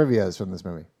favorite trivias from this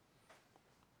movie?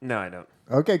 No, I don't.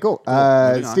 Okay, cool.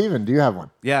 moving on. Steven, do you have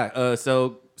one? Yeah.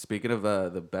 So speaking of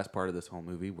the best part of this whole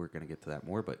movie, we're gonna get to that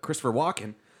more. But Christopher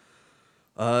Walken,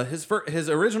 his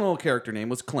original character name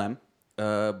was Clem,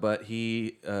 but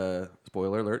he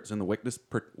spoiler alert is in the witness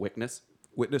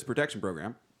protection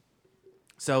program.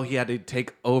 So he had to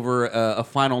take over a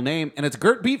final name, and it's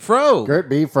Gert B. Frobe. Gert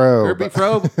B. Frobe. Gert B.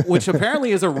 Frobe, which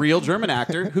apparently is a real German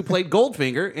actor who played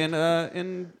Goldfinger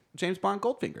in James Bond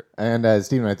Goldfinger. And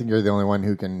Steven, I think you're the only one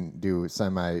who can do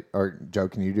or Joe,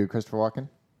 can you do Christopher Walken?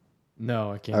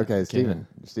 No, I can't. Okay, Steven,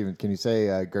 can you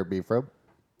say Gert B. Frobe?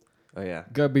 Oh yeah.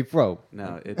 Gert B. Frobe.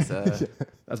 No, it's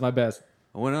That's my best.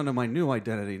 I went under my new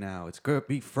identity now. It's Gert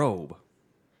B. Frobe.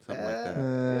 Something like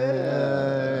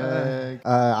that.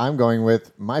 I'm going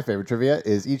with my favorite trivia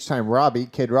is each time Robbie,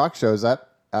 Kid Rock, shows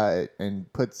up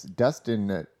and puts dust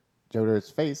in Joe Dirt's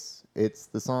face, it's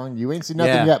the song "You Ain't Seen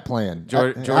Nothing Yeah. Yet" playing.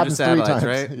 Georgia It happens 3 Satellites, times.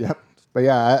 right? Yep. But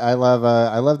yeah, I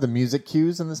love the music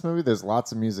cues in this movie. There's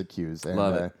lots of music cues, and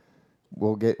Love it.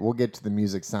 we'll get to the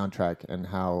music soundtrack and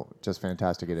how just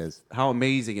fantastic it is. How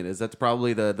amazing it is. That's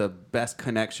probably the best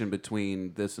connection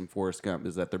between this and Forrest Gump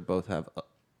is that they both have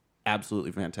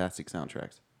absolutely fantastic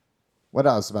soundtracks. What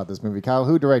else about this movie, Kyle?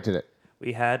 Who directed it?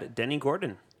 We had Denny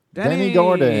Gordon. Denny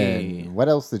Gordon. What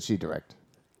else did she direct?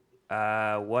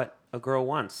 What a Girl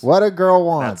Wants. What a Girl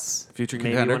Wants. Future Maybe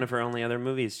contender. one of her only other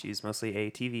movies. She's mostly a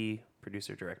TV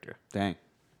producer director. Dang.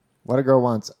 What a Girl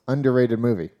Wants. Underrated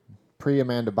movie.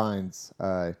 Pre-Amanda Bynes.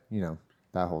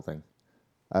 That whole thing.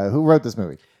 Who wrote this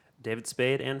movie? David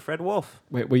Spade and Fred Wolf.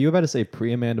 Wait, were you about to say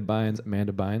pre-Amanda Bynes,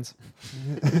 Amanda Bynes?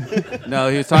 No,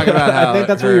 he was talking about how I think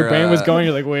that's where your brain was going.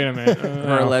 You're like, wait a minute.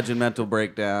 Her alleged mental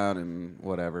breakdown and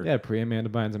whatever. Yeah,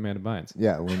 pre-Amanda Bynes, Amanda Bynes.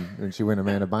 Yeah, when she went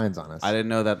Amanda Bynes on us. I didn't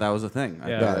know that was a thing. I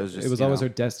Yeah, thought it was just, it was you always know.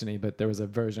 her destiny, but there was a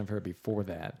version of her before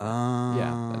that. Oh.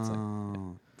 Yeah, that's it.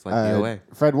 It's like the OA.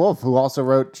 Fred Wolf, who also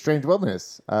wrote Strange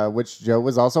Wilderness, which Joe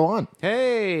was also on.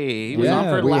 Hey, he was Yeah. on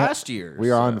for We ha- last year.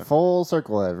 We are on full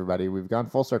circle, everybody. We've gone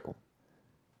full circle.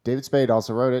 David Spade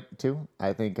also wrote it, too.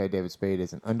 I think David Spade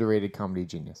is an underrated comedy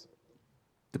genius.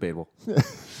 Debatable.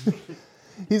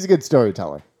 He's a good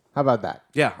storyteller. How about that?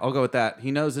 Yeah, I'll go with that. He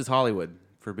knows his Hollywood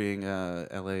for being a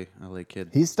LA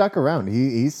kid. He's stuck around.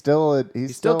 He's still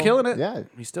killing it. Yeah.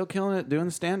 He's still killing it doing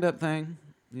the stand-up thing.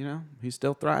 You know, he's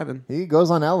still thriving. He goes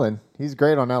on Ellen. He's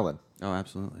great on Ellen. Oh,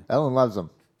 absolutely. Ellen loves him.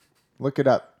 Look it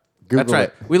up. Google That's right.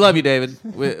 it. We love you, David.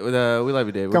 We love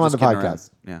you, David. Come We're on just the kidding around. podcast.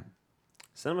 Yeah.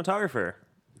 Cinematographer,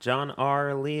 John R.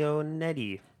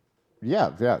 Leonetti.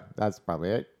 Yeah, that's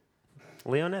probably it.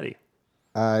 Leonetti.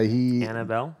 He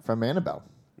Annabelle, from Annabelle.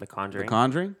 The Conjuring. The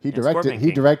Conjuring? He And directed. Scorpion He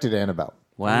King. directed Annabelle.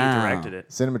 Wow. He directed it.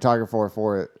 Cinematographer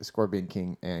for Scorpion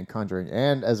King and Conjuring,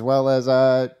 and as well as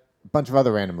a bunch of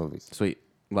other random movies. Sweet.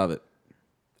 Love it.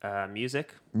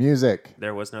 Music. Music.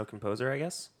 There was no composer, I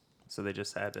guess. So they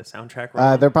just had a soundtrack.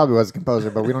 Rolling. There probably was a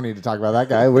composer, but we don't need to talk about that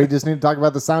guy. We just need to talk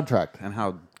about the soundtrack. And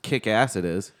how kick-ass it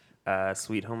is.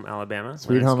 Sweet Home Alabama.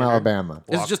 Sweet Lynyrd Home Skynyrd. Alabama.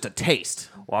 It's just a taste.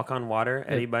 Walk on Water,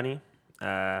 Eddie Bunny.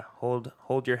 Hold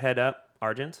Your Head Up,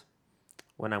 Argent.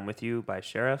 When I'm With You by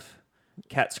Sheriff.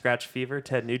 Cat Scratch Fever,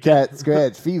 Ted Nugent. Cat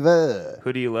Scratch Fever.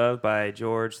 Who Do You Love by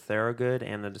George Thorogood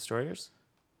and the Destroyers.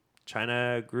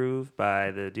 China Groove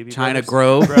by the Doobie China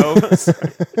Brothers. Grove.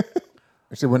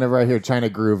 Actually, whenever I hear China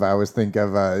Groove, I always think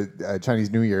of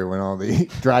Chinese New Year when all the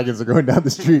dragons are going down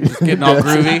the street. Getting all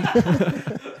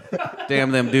groovy.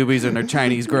 Damn them doobies and their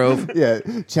Chinese Grove. Yeah,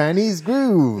 Chinese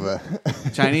Groove.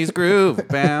 Chinese Groove.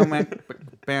 Bam, bam,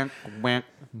 bam, bam.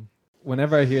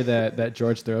 Whenever I hear that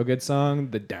George Thorogood song,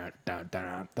 the dun, dun,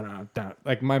 dun, dun, dun,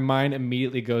 like my mind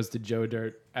immediately goes to Joe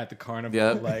Dirt at the carnival.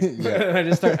 Yep. Like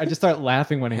I just start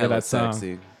laughing when I hear Hella that song.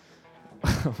 sexy.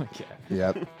 Oh my god.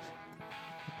 Yep.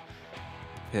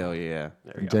 Hell yeah.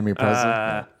 There we go. Jamie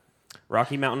Presley.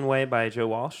 Rocky Mountain Way by Joe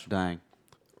Walsh. Dying.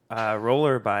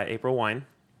 Roller by April Wine.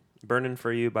 Burnin'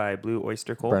 For You by Blue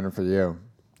Oyster Cult. Brennan for you.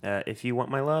 If You Want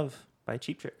My Love by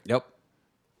Cheap Trick. Yep.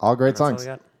 All great That's all songs. we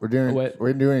got.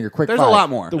 We're doing a quick. There's five. a lot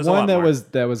more. The There's a one lot that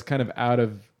more. was kind of out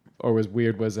of or was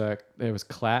weird was it was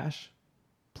Clash,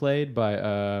 played by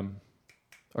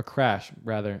or Crash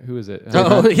rather. Who is it?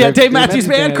 Oh, yeah, Dave Matthews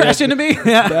Band crashed into me.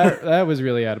 Yeah. That was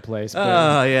really out of place. But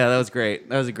Oh, yeah, that was great.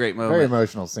 That was a great moment. Very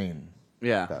emotional scene.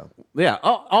 Yeah, So. yeah.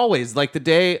 Always like the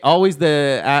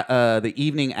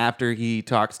evening after he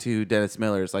talks to Dennis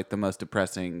Miller is like the most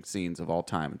depressing scenes of all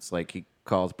time. It's like he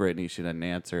calls Brittany, she doesn't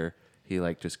answer. He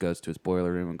like just goes to his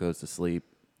boiler room and goes to sleep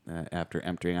after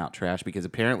emptying out trash because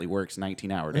apparently works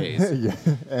 19-hour days. Yeah,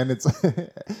 and it's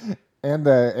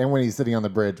and when he's sitting on the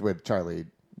bridge with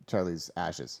Charlie's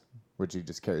ashes, which he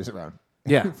just carries around.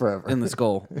 Yeah, forever in the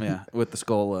skull. Yeah, with the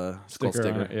skull Sticker on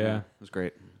sticker. it, yeah. It was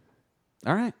great.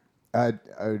 All right.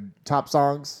 Top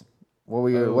songs. What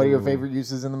are your favorite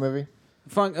uses in the movie?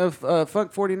 Funk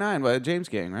 49 by James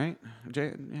Gang, right?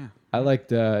 Yeah. I liked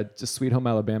just Sweet Home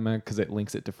Alabama because it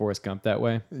links it to Forrest Gump that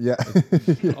way. Yeah.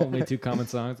 Only two common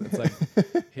songs. It's like,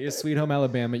 here's Sweet Home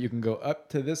Alabama. You can go up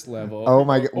to this level. Oh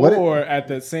my God. What or at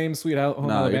the same Sweet Home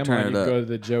No, you Alabama, turn it you up. go to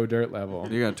the Joe Dirt level.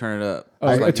 You're going to turn it up. Oh,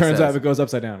 just like it he turns says. out it goes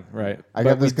upside down. Right. I But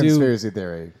got this we do- conspiracy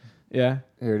theory. Yeah.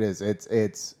 Here it is.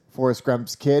 It's Forrest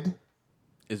Gump's kid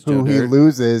Is who Joe he Dirt.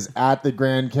 loses at the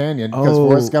Grand Canyon because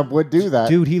Forrest Gump would do that.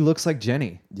 Dude, he looks like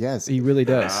Jenny. Yes. He really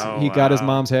does. Oh, he got his wow.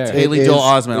 mom's hair. Haley It Joel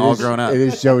is- Osment it all is- grown up. It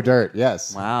is Joe Dirt.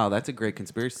 Yes. Wow, that's a great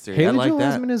conspiracy theory. I Haley like Joel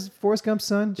that. Osment is Forrest Gump's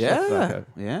son? Shut the fuck Yeah. up.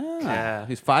 Yeah. Yeah.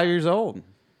 He's 5 years old.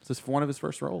 This is one of his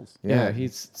first roles. Yeah,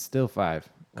 he's still 5.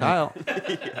 Kyle.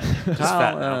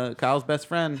 fat now. Kyle's best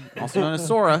friend, also known as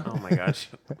Sora. Oh my gosh.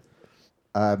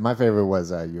 My favorite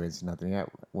was You Ain't Seen Nothing Yet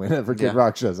whenever Kid Yeah,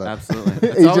 Rock shows up. Absolutely.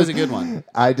 It's He always just- a good one.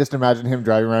 I just imagine him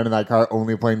driving around in that car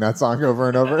only playing that song over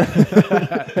and over.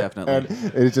 Definitely. And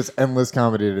it's just endless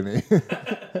comedy to me.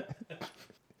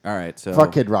 All right. So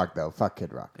Fuck Kid Rock, though. Fuck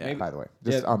Kid Rock, Yeah. by the way.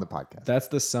 Just Yeah. on the podcast. That's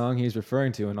the song he's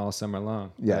referring to in All Summer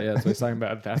Long. Yeah. Yeah, that's what he's talking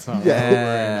about. That song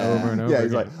Yeah. over and over Yeah, again.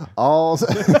 he's like, all.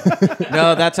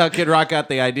 No, that's how Kid Rock got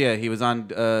the idea. He was on.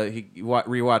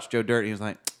 Rewatched Joe Dirt. And he was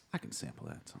like, I can sample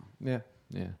that song. Yeah,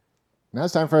 yeah. Now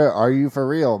it's time for Are You For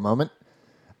Real moment.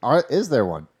 Is there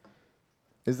one?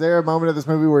 Is there a moment of this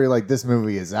movie where you're like, this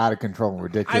movie is out of control and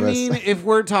ridiculous? I mean, if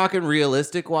we're talking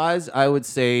realistic wise, I would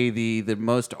say the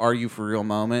most "Are you for real"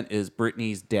 moment is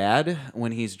Brittany's dad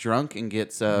when he's drunk and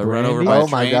gets run over Brandy? by a oh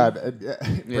my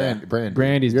train. God. Brandy.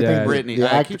 Brandy's You're thinking dad. Brittany.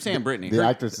 I keep saying Brittany. The Her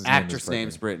actress's actress name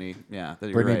name's Brittany. Yeah,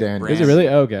 you're Brittany right. Daniels. Is it really?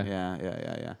 Oh, okay.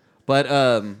 Yeah. But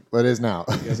Well, it is now.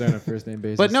 You guys are on a first name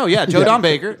basis. But no, yeah, Joe Don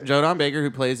Baker. Joe Don Baker, who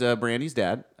plays Brandy's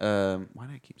dad. Why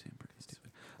do I keep saying Brandy's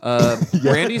dad?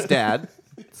 Brandy's dad,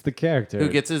 it's the character. who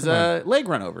gets his leg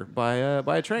run over by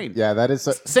a train. Yeah, that is.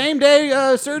 Same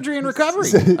day surgery and recovery.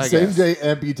 I Same guess. day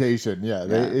amputation. Yeah,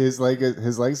 Yeah. his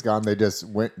leg's gone. They just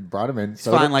brought him in.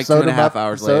 Sewed fine him- like sewed 2.5 him up,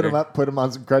 hours Sewed him later. up, put him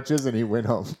on some crutches, and he went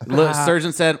home.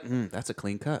 Surgeon said, "That's a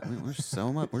clean cut. We'll just sew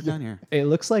him up. We're done here." It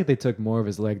looks like they took more of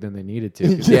his leg than they needed to.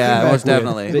 'cause Yeah, he most came back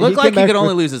definitely. with- It looked like came he back could only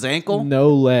with lose his ankle. No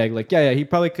leg. Like, yeah, he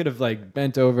probably could have like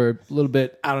bent over a little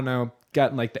bit. I don't know.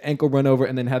 Gotten like the ankle run over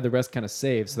and then had the rest kind of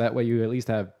saved. So that way you at least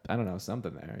have, I don't know,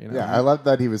 something there. You know? Yeah, I love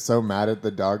that he was so mad at the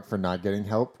dog for not getting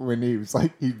help when he was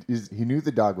like he knew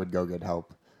the dog would go get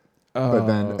help. But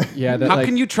then yeah. That, How like,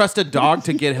 can you trust a dog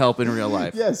to get help in real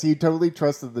life? yes, he totally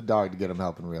trusted the dog to get him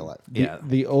help in real life. Yeah.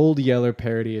 The old Yeller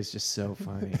parody is just so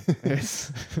funny. It's,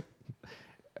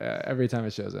 every time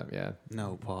it shows up, yeah.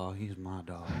 No, Paul, he's my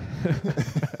dog.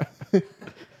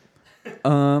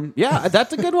 Yeah,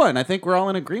 that's a good one. I think we're all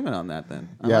in agreement on that. Then,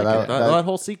 I Yeah, like that- it. that- that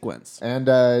whole sequence. And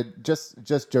just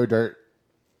Joe Dirt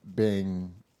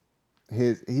being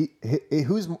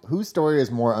whose story is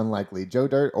more unlikely, Joe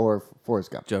Dirt or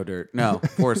Forrest Gump? Joe Dirt, no,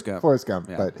 Forrest Gump. Forrest Gump,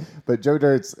 Yeah. but Joe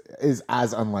Dirt's is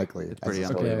as unlikely. It's pretty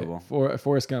Okay, Unbelievable.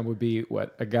 Forrest Gump would be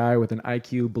what, a guy with an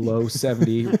IQ below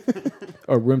 70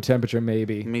 or room temperature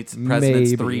maybe. Meets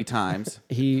presidents Maybe. 3 times.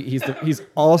 He's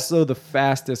also the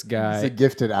fastest He's a guy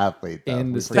gifted athlete. Though.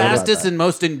 In We the forgot about Fastest that. and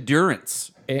most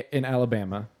endurance. in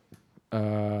Alabama.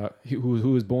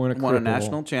 Who was born a Won a cripple.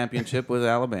 national championship with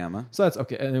Alabama. So that's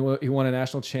okay. And then he won a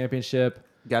national championship.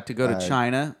 Got to go to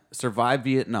China. Survived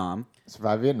Vietnam.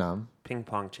 Survived Vietnam. Ping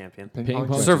pong champion. Ping Ping pong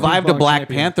pong. champion. Survived Ping a pong Black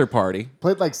champion. Panther party.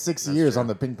 Played like 6 years on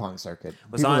the ping pong circuit.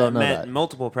 Was People on don't know met that.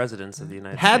 multiple presidents of the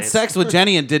United Had States. sex with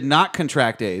Jenny and did not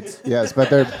contract AIDS. Yes, but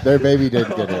their baby did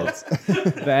get AIDS.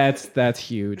 That's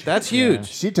huge. That's huge.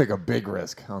 She took a big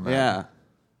risk on that. Yeah.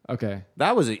 Okay.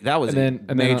 That was a And then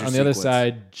major on the other sequence.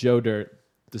 side, Joe Dirt,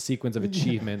 the sequence of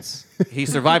achievements. He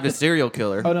survived a serial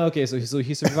killer. Oh no, okay. So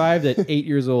he survived at 8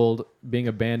 years old, being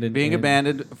abandoned. Being in-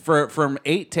 abandoned from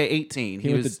 8 to 18. He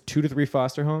He went was to 2 to 3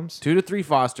 foster homes. 2 to 3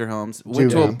 foster homes.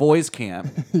 Went to a Juvie. boys camp.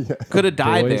 Could have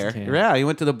died Boys there. camp. Yeah, he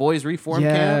went to the boys reform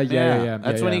Yeah, camp. yeah.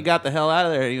 That's when he got the hell out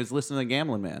of there. And he was listening to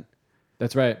Gambling Man.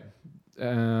 That's right.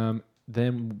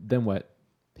 Then what?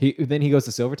 Then he goes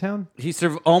to Silvertown. He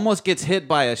almost gets hit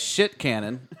by a shit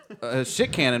cannon,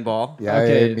 ball. Yeah,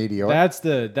 Okay, Meteor. that's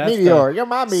Meteor. You're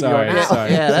my Meteor Sorry, now.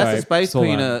 sorry, Yeah, that's sorry. the Spice Hold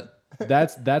on. Peanut.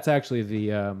 That's actually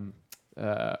the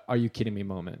 "Are you kidding me?"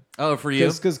 moment. Oh, for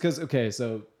you? Because okay,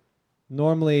 so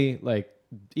normally like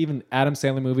even Adam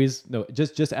Sandler movies, no,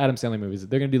 just Adam Sandler movies,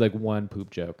 they're gonna do like one poop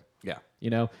joke. Yeah. You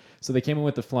know, so they came in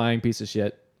with the flying piece of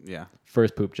shit Yeah.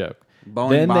 first poop joke.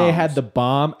 Boning Then they bombs. had the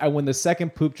bomb, and when the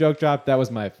second poop joke dropped, that was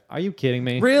my. Are you kidding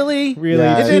me? Really? Really?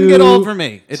 Yeah. It didn't get old for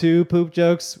me. Two poop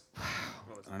jokes.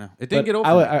 I don't know. It didn't But get old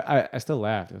I, for me. I still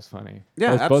laughed. It was funny.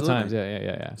 Yeah, both absolutely. times.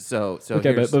 Yeah. So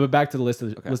Okay, here's- but back to the list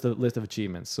of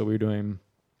achievements. So we were doing.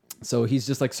 So he's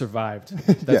just like survived.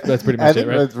 That's pretty I much think it,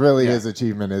 right? that's really his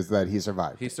achievement is that he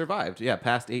survived. he survived. Yeah,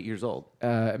 past 8 years old.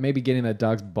 Maybe getting that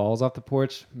dog's balls off the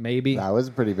porch. Maybe. That was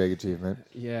a pretty big achievement.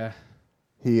 Yeah.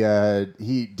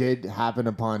 He did happen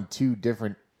upon 2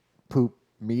 different poop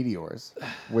meteors,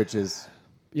 which is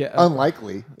Yeah.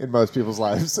 unlikely in most people's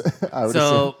lives. I would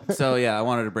assume. So yeah, I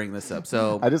wanted to bring this up.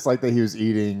 So I just like that he was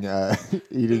eating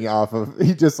off of.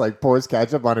 He just like pours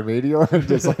ketchup on a meteor and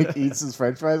just like eats his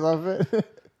French fries off it.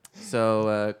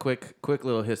 So, quick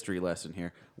little history lesson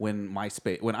here. When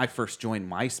I first joined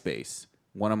MySpace,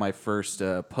 one of my first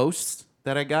posts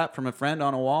that I got from a friend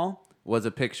on a wall was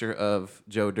a picture of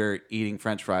Joe Dirt eating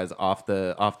French fries off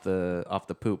the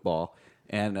poop ball,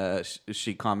 and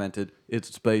she commented,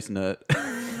 "It's Space Nut."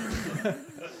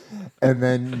 And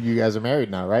then you guys are married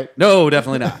now, right? No,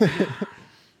 definitely not.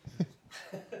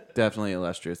 Definitely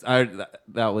illustrious.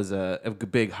 That was a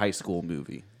big high school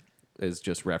movie. Is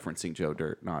just referencing Joe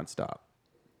Dirt nonstop.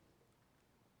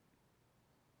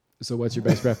 So what's your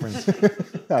best reference?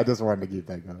 I just wanted to keep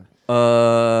that going. Why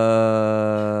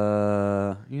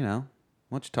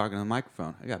don't you talking to the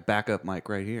microphone? I got backup mic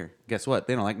right here. Guess what?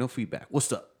 They don't like no feedback.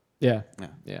 What's up? Yeah. Yeah.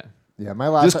 Yeah. Yeah, my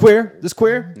last Just queer. Just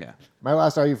queer. Yeah. my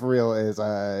last Are You For Real is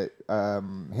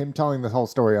him telling the whole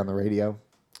story on the radio.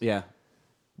 Yeah.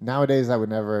 Nowadays, I would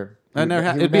never.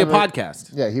 It'd be a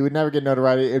podcast. Yeah, he would never get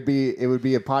notoriety. It would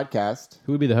be a podcast.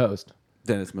 Who would be the host?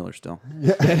 Dennis Miller still.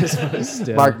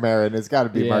 Still. Mark Maron. It's got to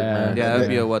be Mark Yeah. Maron. Yeah, And that'd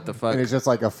be it- a what the fuck. And it's just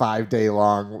like a 5-day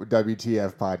long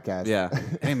WTF podcast. Yeah.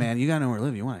 Hey man, you gotta know where to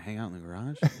live. You want to hang out in the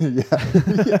garage?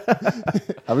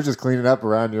 I was just cleaning up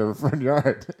around your front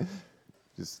yard.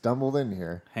 Just stumbled in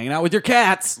here. Hanging out with your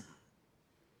cats.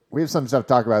 We have some stuff to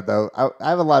talk about, though. I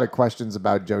have a lot of questions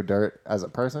about Joe Dirt as a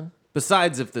person.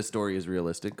 Besides, if the story is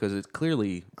realistic, because it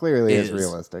clearly Is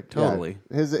realistic. Yeah. Totally.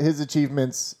 His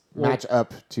achievements match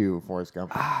up to Forrest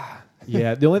Gump.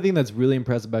 Yeah, the only thing that's really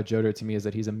impressive about Joe Dirt to me is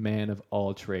that he's a man of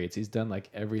all trades. He's done like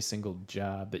every single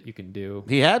job that you can do.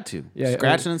 He had to. Yeah,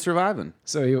 Scratching and surviving.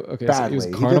 So he was Badly. a He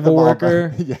did carnival them all worker.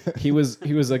 bad. Yeah. He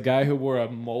was a guy who wore a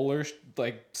molar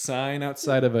like sign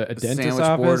outside of a dentist's sandwich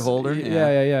office. board holder,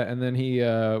 Yeah. And then he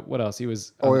what else? He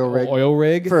was Oil rig. Oil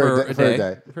rig For For a a day.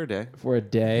 day. For a day. for a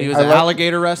day. He was I an love-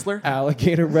 alligator wrestler.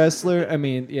 alligator wrestler. I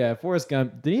mean, yeah, Forrest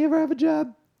Gump. Did he ever have a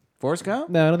job? Forrest Gump?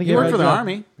 No, I don't think he he worked ever for the had a job.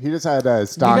 army. He just had He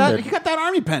stock. got that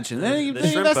army pension. Then he The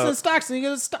shrimp invested in boat. stocks and he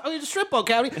got a shrimp boat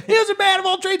captain. He was a man of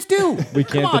all trades too. We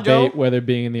Come can't on, debate Joe. whether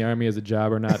being in the army is a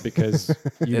job or not because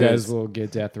you It guys is. will get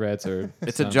death threats or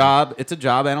It's a something. job. It's a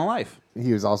job and a life.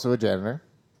 He was also a janitor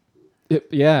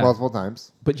Yeah, multiple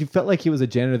times. but you felt like he was a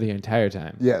janitor the entire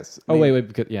time. Yes. Oh wait,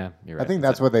 because yeah, you're right. I think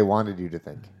that's what they wanted you to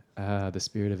think. The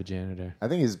spirit of a janitor. I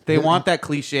think he's. They want that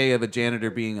cliche of a janitor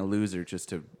being a loser just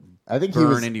to. I think burn he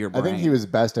was. into your I think brain. he was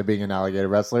best at being an alligator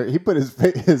wrestler. He put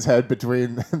his head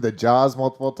between the jaws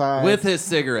multiple times. With his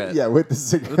cigarette. Yeah, with the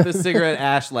cigarette. With the cigarette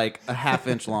ash like a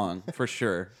half-inch long, for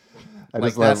sure. I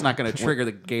Like just love that's not going to trigger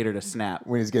the gator to snap.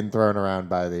 when he's getting thrown around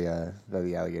by the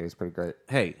alligator. It's pretty great.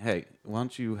 Hey, why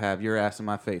don't you have your ass in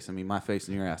my face? I mean, my face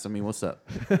in your ass. I mean, what's up?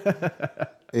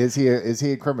 Is he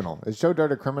a criminal? Is Joe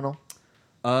Dirt a criminal?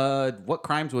 What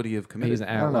crimes would he have committed? He's an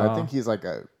I don't know. outlaw. I think he's like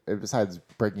besides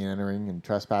breaking and entering and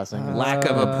trespassing and Lack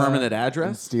of a permanent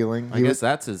address. stealing. I guess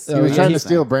that's his. he was yeah, trying to he's-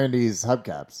 steal Brandy's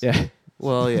hubcaps. Yeah,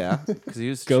 Well, yeah, because he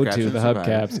was go scratching to the and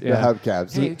surviving. hubcaps. The Yeah,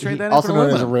 hubcaps. Hey, trade that in also for known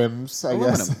as aluminum. rims, I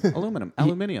guess.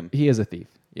 Aluminium. he is a thief.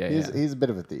 Yeah, He's a bit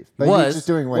of a thief, but Was. he's just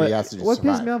doing what he has to just what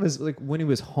survive. pissed me off is like when he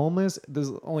was homeless. There's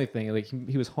the only thing like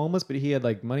he was homeless, but he had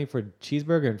like money for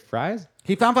cheeseburger and fries.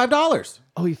 He found $5.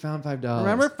 Oh, he found $5.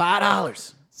 Remember,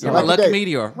 $5. Yeah, like my lucky today.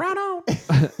 meteor. Right on.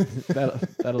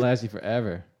 that'll last you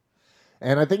forever.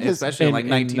 And I think Especially in like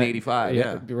And- 1985.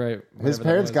 Yeah. you're right. his Whatever that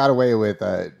parents was. got away with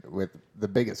the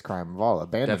biggest crime of all,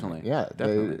 abandonment. Definitely. Yeah,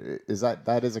 Definitely.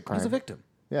 that is a crime. He's a victim.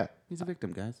 Yeah. He's a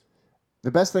victim, guys. The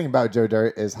best thing about Joe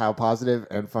Dirt is how positive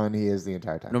and fun he is the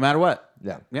entire time. No matter what.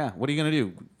 Yeah. Yeah. What are you gonna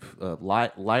do?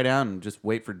 Lie down and just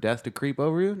wait for death to creep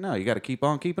over you? No, you got to keep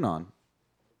on keeping on.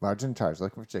 Large in charge,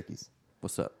 looking for chickies.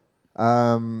 What's up?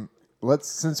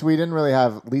 Since we didn't really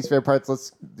have least favorite parts,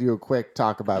 let's do a quick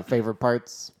talk about favorite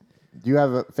parts. Do you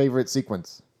have a favorite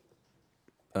sequence?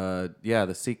 Yeah,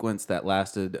 the sequence that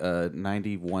lasted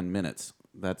 91 minutes.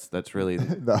 That's really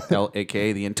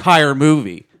aka the entire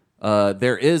movie.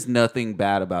 There is nothing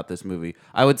bad about this movie.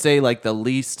 I would say like the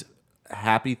least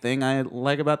happy thing I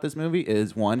like about this movie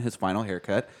is one, his final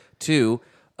haircut. Two,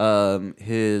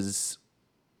 his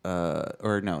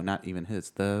or no, not even his.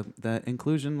 The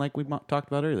inclusion, like we talked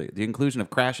about earlier, the inclusion of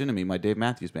Crash Into Me, my Dave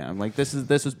Matthews Band. I'm like, this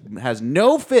has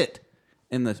no fit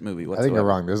in this movie whatsoever. I think you're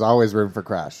wrong. There's always room for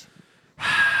Crash.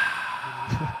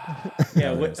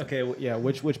 Yeah.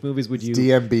 Which movies would you?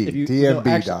 DMB. if you- DMB,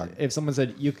 actually, dog. If someone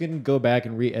said you can go back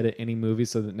and re-edit any movie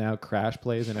so that now Crash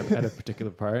plays at a particular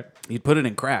part. You'd put it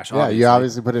in Crash. Yeah, you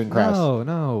obviously put it in Crash.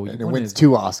 No. And it wins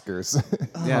 2 Oscars.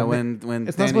 Yeah, when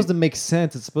It's not supposed to make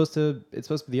sense. It's supposed to be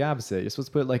the opposite. You're supposed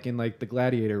to put it like in like the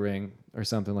gladiator ring or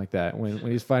something like that when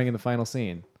he's fighting in the final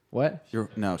scene. What?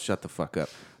 No, shut the fuck up.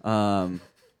 Oh,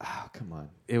 come on.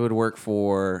 It would work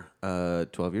for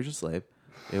 12 Years a Slave.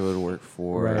 It would work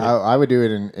for Right. I would do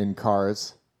it in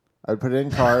Cars. I would put it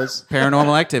in Cars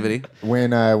Paranormal Activity.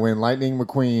 when Lightning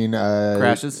McQueen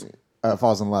Crashes.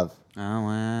 falls in love. Oh,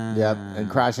 wow. Yep, and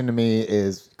Crash Into Me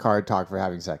is card talk for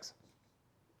having sex.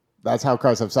 That's how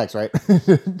cars have sex, right?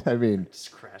 I mean,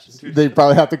 Just crash into they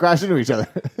probably have to crash into each other.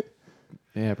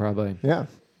 Yeah, probably. Yeah.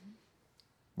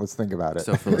 Let's think about it.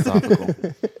 So philosophical.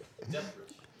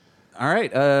 All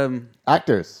right.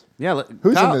 Actors. Yeah.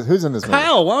 Who's in this movie?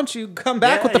 Kyle, why don't you come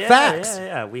back with the facts?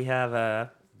 Yeah. We have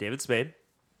David Spade,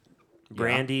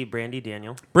 Brandy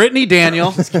Daniel, Brittany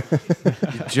Daniel. You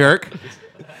jerk.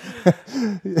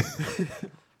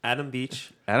 Adam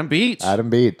Beach, Adam Beach. Adam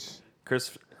Beach.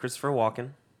 Christopher Walken,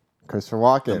 Christopher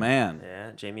Walken. The man.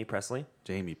 yeah, Jamie Presley,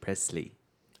 Jamie Presley.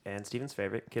 and Steven's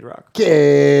favorite, Kid Rock.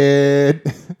 Kid.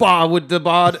 Bod with the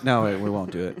bod. No, wait, we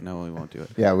won't do it. No, we won't do it.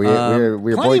 Yeah,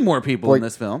 we're plenty more people in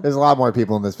this film. There's a lot more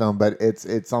people in this film, but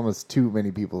it's almost too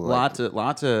many people. Lots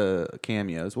of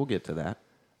cameos. We'll get to that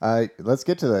Let's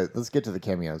get to the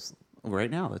cameos.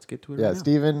 right now. Let's get to it. Yeah, right now.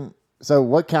 Steven. So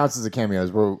what counts as a cameo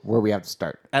is where we have to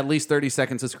start. At least 30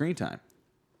 seconds of screen time.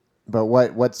 But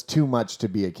what's too much to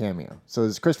be a cameo? So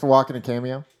is Christopher Walken a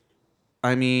cameo?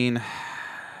 I mean,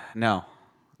 no.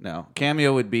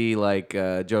 Cameo would be like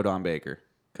Joe Don Baker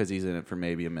because he's in it for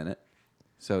maybe a minute.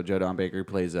 So Joe Don Baker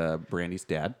plays Brandy's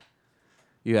dad.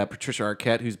 You have Patricia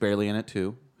Arquette, who's barely in it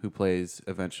too, who plays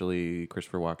eventually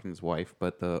Christopher Walken's wife,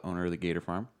 but the owner of the Gator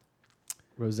Farm.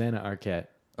 Rosanna Arquette.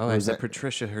 Oh, I said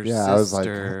Patricia, her Yeah,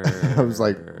 sister. I was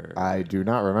like, I do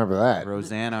not remember that.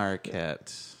 Rosanna Arquette.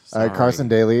 Sorry. Carson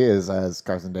Daly is as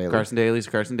Carson Daly. Carson Daly's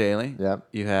Carson Daly. Yep.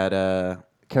 You had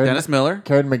Karen- Dennis Miller.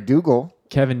 Karen McDougal.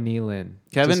 Kevin Nealon.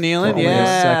 Kevin Just Nealon, for only a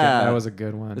yeah. second, that was a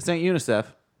good one. This ain't UNICEF.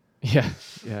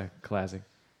 Yeah, classic.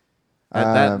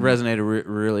 That resonated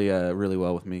really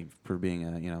well with me for being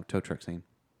a tow truck scene.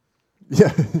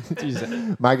 Yeah.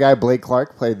 Jesus. My guy Blake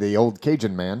Clark played the old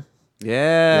Cajun man.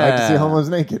 Yeah. I like to see homos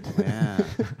naked. Yeah.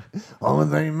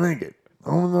 Homos ain't naked.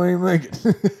 Homos ain't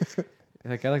naked.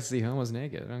 Like, I like to see homos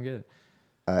naked. I don't get it.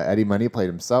 Eddie Money played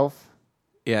himself.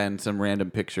 Yeah, and some random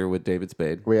picture with David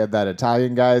Spade. We had that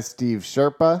Italian guy, Steve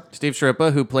Sherpa. Steve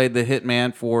Sherpa, who played the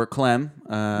hitman for Clem.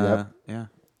 Yep. Yeah,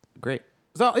 great.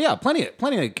 So yeah, plenty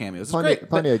of cameos. It's Plenty- great.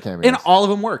 plenty of cameos. And all of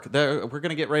them work. We're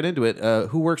gonna get right into it.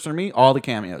 Who works for me? All the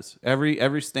cameos.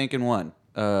 Every stinking one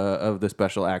of the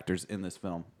special actors in this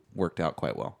film worked out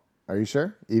quite well. Are you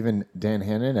sure? Even Dan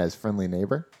Hannon as friendly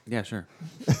neighbor? Yeah, sure.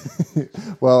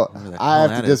 Well, Whoever the I hell have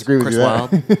to that is. disagree with Chris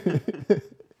you there.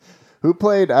 Who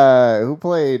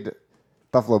played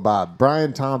Buffalo Bob?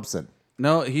 Brian Thompson.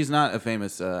 No, he's not a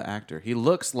famous actor. He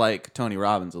looks like Tony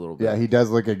Robbins a little bit. Yeah, he does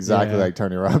look exactly Yeah. like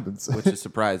Tony Robbins. which is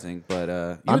surprising. But you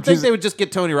I'm would think choosing- they would just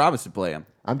get Tony Robbins to play him.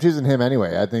 I'm choosing him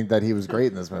anyway. I think that he was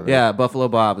great in this movie. Yeah, Buffalo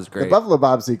Bob is The great. Buffalo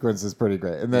Bob sequence is pretty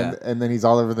great, and then Yeah. and then he's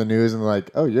all over the news and like,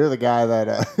 oh, you're the guy that,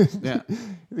 Yeah. you're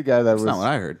the guy that That's was. not what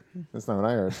I heard. That's not what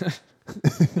I heard.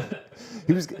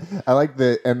 He was. I like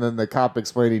and then the cop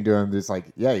explaining to him, just like,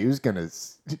 yeah, he was gonna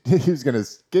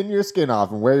skin your skin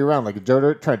off and wear you around like a Joe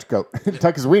Dirt trench coat,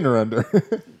 tuck his wiener under.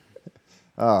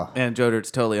 And Joe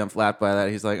Dirt's totally unflapped by that.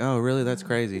 He's like, "Oh, really? That's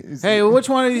crazy." Hey, well, which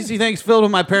one of these do you think's filled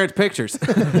with my parents' pictures?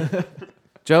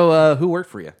 Joe, who worked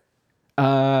for you?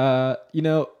 I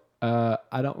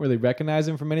don't really recognize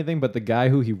him from anything, but the guy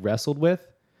who he wrestled with.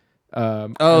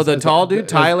 The tall dude,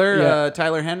 Tyler, yeah.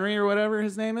 Tyler Henry or whatever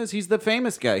his name is. He's the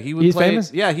famous guy. He's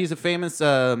famous? Yeah, he's a famous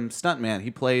stuntman. He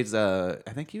plays. I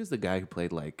think he was the guy who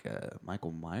played like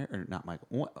Michael Myers or not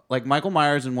Michael, like Michael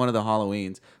Myers in one of the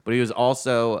Halloweens. But he was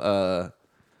also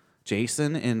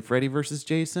Jason in Freddy vs.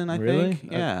 Jason, I Really?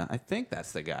 think. Yeah, I think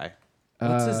that's the guy.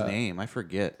 What's his name? I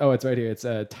forget. Oh, it's right here. It's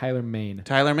Tyler Mane.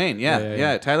 Tyler Mane. Yeah, Yeah.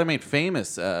 yeah. Tyler Mane,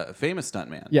 famous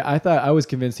stuntman. Yeah, I was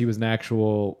convinced he was an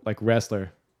actual like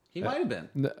wrestler. He might have been.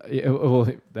 Well,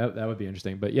 that would be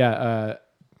interesting. But yeah,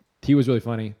 he was really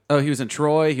funny. Oh, he was in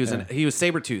Troy. He was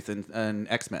Sabretooth in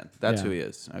X-Men. That's Yeah. who he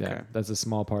is. Okay. Yeah, that's a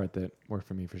small part that worked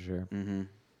for me for sure.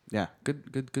 Yeah.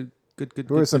 Good.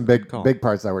 Who are some big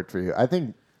parts that worked for you? I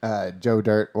think Joe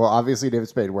Dirt. Well, obviously David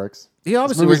Spade works. He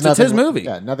obviously This movie's works. It's his nothing- movie.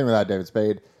 Yeah, nothing without David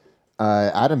Spade.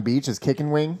 Adam Beach is Kicking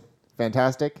Wing,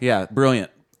 fantastic. Yeah, brilliant.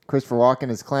 Christopher Walken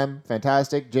as Clem,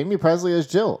 fantastic. Jamie Presley as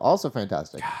Jill, also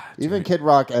fantastic. Even Kid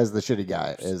Rock as the shitty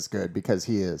guy is good because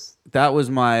he is. That was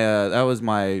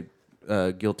my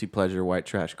guilty pleasure white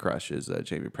trash crush is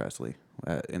Jamie Presley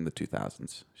in the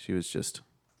 2000s. She was just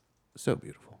so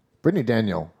beautiful. Brittany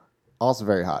Daniel, also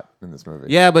very hot in this movie.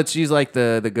 Yeah, but she's like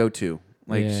the go-to.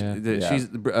 Like Yeah. she's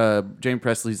Jamie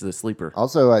Presley's the sleeper.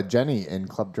 Also, Jenny in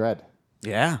Club Dread.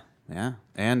 Yeah.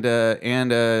 And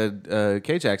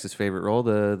K-Jax's favorite role,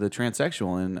 the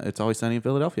transsexual in It's Always Sunny in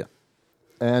Philadelphia.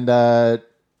 And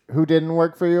who didn't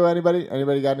work for you? Anybody?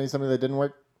 Anybody got something that didn't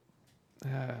work?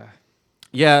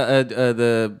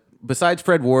 Yeah, besides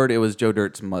Fred Ward, it was Joe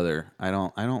Dirt's mother. I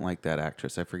don't like that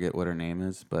actress. I forget what her name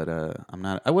is, but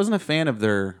I wasn't a fan of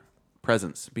their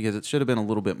presence because it should have been a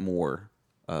little bit more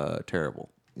terrible.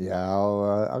 Yeah,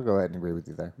 I'll go ahead and agree with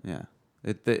you there. Yeah.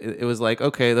 It was like,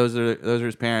 okay, those are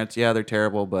his parents. Yeah, they're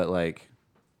terrible, but like,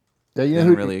 Yeah, you know didn't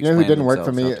who, really you know who explain didn't work for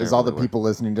themselves me how is all the terrible they were. people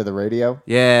listening to the radio.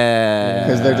 yeah,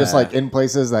 Because they're just like in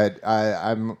places that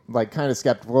I'm like kind of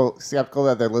skeptical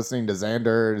that they're listening to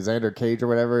Xander Cage or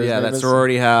whatever. His name that is.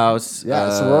 sorority house.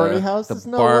 Yeah, sorority house? The There's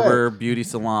no barber, beauty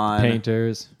salon,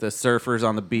 Painters. the surfers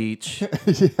on the beach.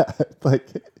 Yeah, like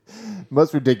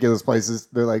most ridiculous places.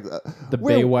 They're like The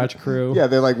where- Baywatch crew. Yeah,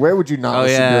 they're like, where would you not Oh,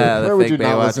 listen yeah, to? the Where would fake you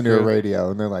not Baywatch listen to a crew.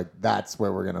 radio? And they're like, that's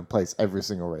where we're gonna place every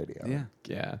single radio. Yeah,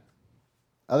 Yeah.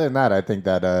 Other than that, I think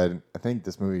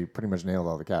this movie pretty much nailed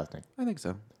all the casting. I think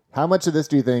so. How much of this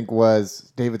do you think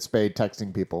was David Spade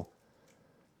texting people?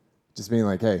 Just being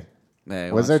like, hey, Hey,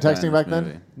 Was there watch that texting in back this then?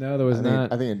 movie. No, there was I think-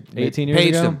 not. I think it- 18 years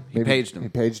Paged ago. him. He paged him. He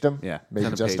paged him? Yeah, Maybe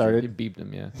sent a just pager. He started. beeped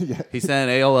him. Yeah. Yeah. He sent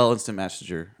an AOL Instant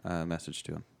Messenger message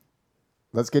to him.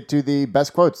 Let's get to the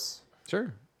best quotes.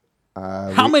 Sure.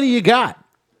 How many you got?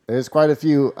 There's quite a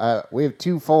few. We have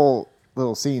two full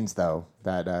little scenes, though,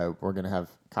 that we're going to have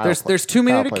Kyle There's 2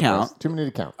 minutes to play count. first. 2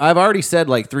 minutes to count. I've already said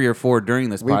like 3 or 4 during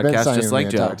this We've been podcast, saying just like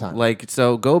the Joe. entire time. Like,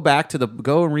 so go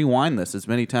and rewind this as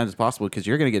many times as possible because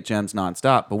you're going to get gems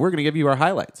nonstop. But we're going to give you our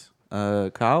highlights.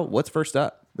 Kyle, what's first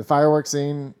up? The fireworks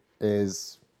scene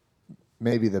is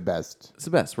maybe the best. It's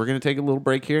the best. We're going to take a little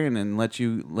break here and then let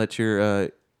your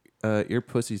ear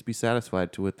pussies be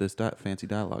satisfied with this fancy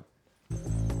dialogue.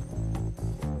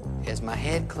 As my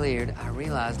head cleared, I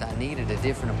realized I needed a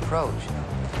different approach.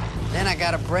 Then I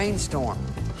got a brainstorm.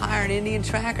 Hire an Indian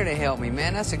tracker to help me,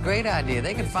 man. That's a great idea.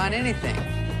 They can find anything.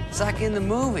 It's like in the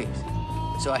movies.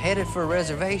 So I headed for a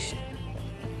reservation.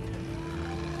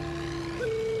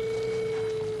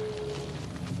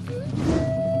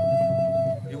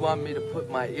 You want me to put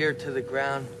my ear to the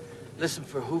ground, listen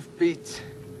for hoofbeats,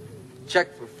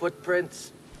 check for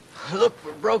footprints, look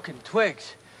for broken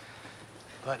twigs.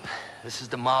 But this is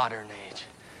the modern age.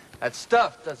 That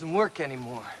stuff doesn't work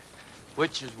anymore,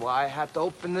 which is why I had to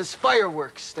open this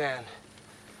fireworks stand.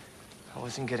 I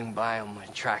wasn't getting by on my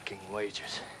tracking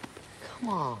wages. Come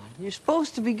on, you're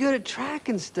supposed to be good at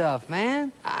tracking stuff,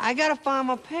 man. I gotta find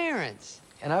my parents.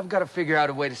 And I've got to figure out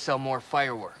a way to sell more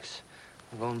fireworks.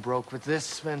 I'm going broke with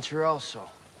this venture also.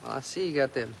 Well, I see you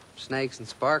got them snakes and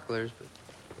sparklers, but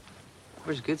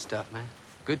where's good stuff, man?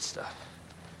 Good stuff.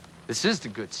 This is the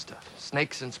good stuff.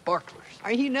 Snakes and sparklers.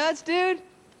 Are you nuts, dude?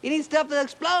 You need stuff that'll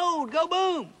explode. Go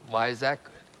boom. Why is that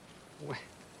good?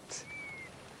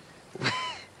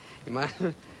 You might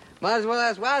as well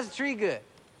ask, why is the tree good?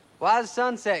 Why is the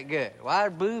sunset good? Why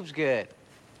are boobs good?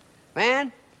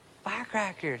 Man,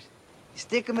 firecrackers. You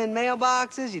stick them in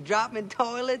mailboxes, you drop them in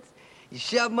toilets, you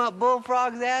shove them up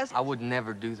bullfrogs' ass. I would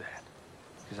never do that,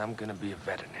 because I'm gonna be a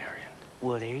veterinarian.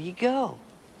 Well, there you go.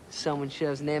 Someone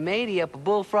shoves an M80 up a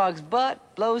bullfrog's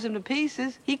butt, blows him to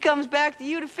pieces. He comes back to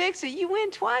you to fix it. You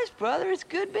win twice, brother. It's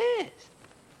good biz.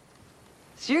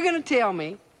 So you're gonna tell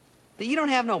me that you don't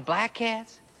have no black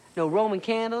cats, no Roman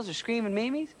candles, or screaming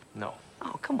mimes? No.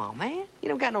 Oh, come on, man. You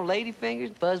don't got no lady fingers,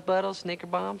 buzz buttles, snicker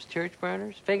bombs, church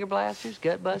burners, finger blasters,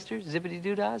 gut busters, zippity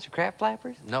doo-dahs, or crap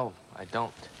flappers? No, I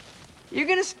don't. You're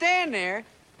gonna stand there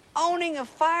owning a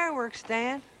fireworks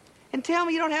stand and tell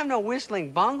me you don't have no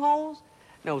whistling bungholes,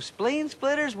 No spleen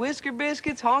splitters, whisker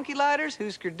biscuits, honky lighters,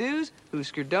 Husker do's,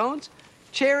 Husker don'ts,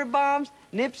 cherry bombs,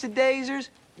 nipsy-daisers,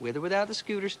 with or without the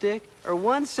scooter stick, or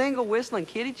one single whistling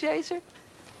kitty chaser?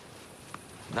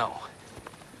 No.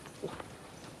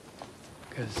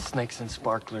 Because snakes and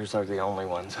sparklers are the only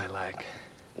ones I like.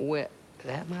 Well,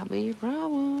 that might be your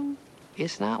problem.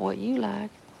 It's not what you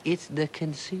like, it's the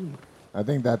consumer. I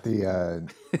think that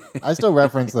I still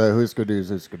reference the Husker do's,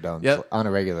 Husker don'ts Yep. on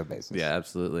a regular basis. Yeah,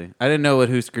 absolutely. I didn't know what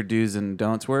Husker do's and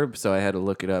don'ts were, so I had to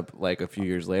look it up like a few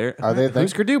years later. Are they a thing?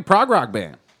 Husker du prog rock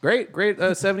band? Great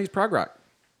 70s prog rock.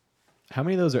 How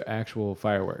many of those are actual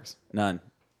fireworks? None.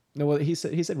 No, well, he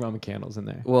said Roman candles in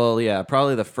there. Well, yeah,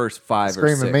 probably the first 5 or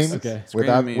Screaming 6. memes Okay.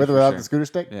 without Screaming with or for without sure. the scooter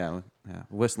stick. Yeah.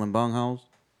 Whistling bungholes.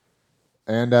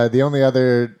 And the only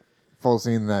other full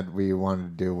scene that we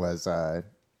wanted to do was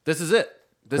This is it.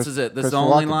 This is it. This is the Christopher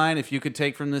only Walken. line. If you could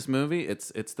take from this movie,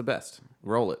 it's the best.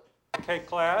 Roll it. Okay,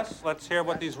 class, let's hear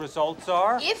what these results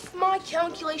are. If my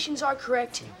calculations are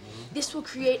correct, this will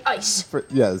create ice.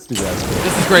 yeah, let's do that.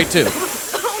 This is great too.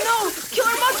 Oh no!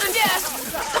 Killer mustard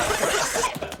gas!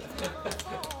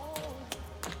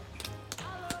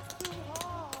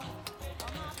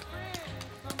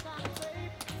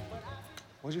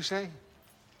 What'd you say?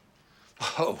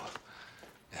 Oh,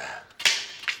 yeah.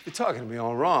 You're talking to me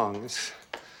all wrong. It's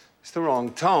the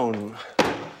wrong tone.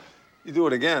 You do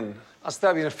it again, I'll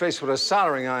stab you in the face with a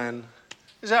soldering iron.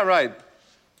 Is that right?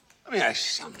 Let me ask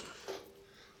you something.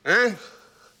 Huh?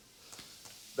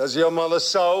 Does your mother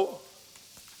sew?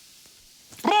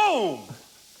 Boom!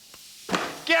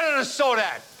 Get her to sew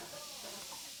that!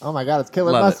 Oh my God, it's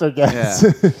killer Love mustard it. gas.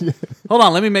 Yeah. Hold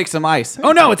on, let me make some ice.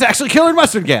 Oh no, it's actually killer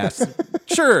mustard gas.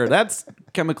 Sure, that's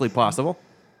chemically possible.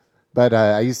 But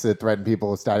I used to threaten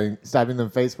people stabbing them in the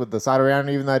face with the soldering iron,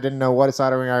 even though I didn't know what a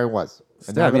soldering iron was.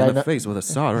 And now Stab you that in I the face with a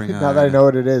soldering iron. Now that I know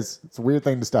what it is, it's a weird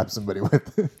thing to stab somebody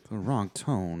with. The wrong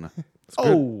tone. It's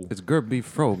Oh. it's Gerb B.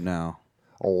 Frobe now.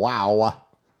 Wow.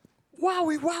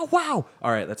 Wowie, wow, wow.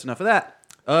 All right, that's enough of that.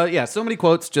 Yeah, so many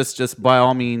quotes. Just by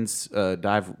all means,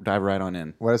 dive right on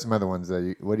in. What are some other ones?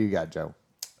 What do you got, Joe?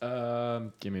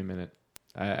 Give me a minute.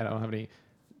 I don't have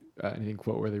anything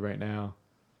quote worthy right now.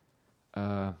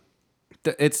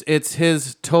 It's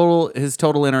his total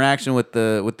interaction with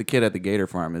the kid at the gator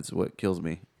farm. It's what kills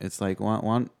me. It's like,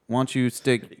 why don't you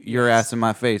stick your ass in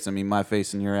my face? I mean, my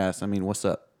face in your ass. I mean, what's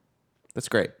up? That's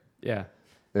great. Yeah.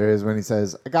 There is when he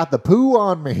says, "I got the poo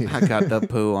on me." I got the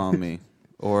poo on me.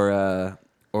 Or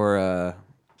no.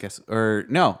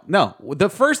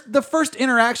 The first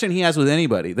interaction he has with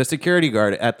anybody, the security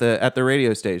guard at the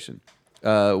radio station,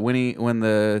 when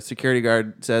the security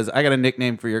guard says, "I got a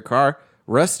nickname for your car,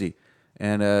 Rusty,"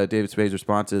 and David Spade's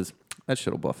response is, "That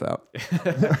shit'll buff out."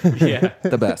 Yeah.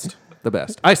 The best.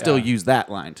 I still use that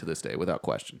line to this day without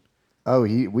question. Oh,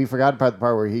 we forgot about the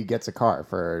part where he gets a car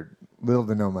for little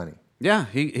to no money, Yeah,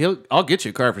 I'll get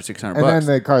you a car for $600, and then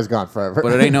the car's gone forever.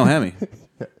 but it ain't no Hemi.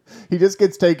 He just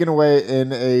gets taken away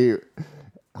in a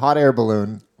hot air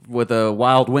balloon. With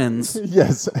wild winds.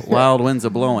 Yes. Wild winds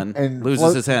a blowing. And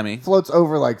Loses his Hemi. Floats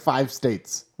over like 5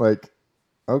 states. Like,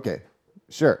 okay,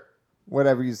 sure.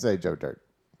 Whatever you say, Joe Dirt.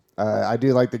 I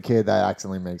do like the kid that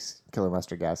accidentally makes killer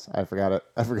mustard gas. I forgot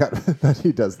that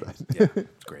he does that. Yeah,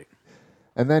 it's great.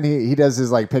 And then he does his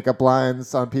like pickup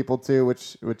lines on people too,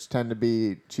 which tend to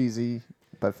be cheesy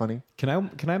but funny. Can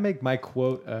I make my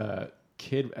quote?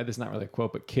 Kid. This is not really a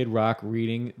quote, but Kid Rock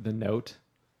reading the note.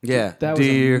 Yeah, That was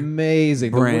dear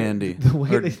amazing. Brandy. The way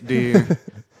Or that, dear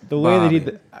the way that he.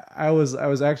 Bobby. I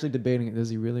was actually debating. Does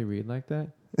he really read like that?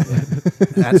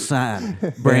 That's sign.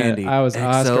 Brandy. I was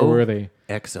Oscar worthy.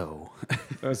 XO.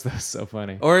 That was so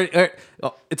funny. Or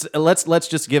it's let's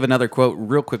just give another quote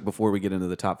real quick before we get into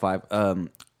the top 5.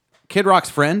 Kid Rock's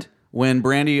friend, when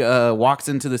Brandy walks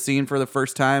into the scene for the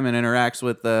first time and interacts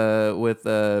with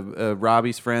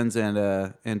Robbie's friends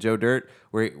and Joe Dirt,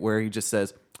 where he just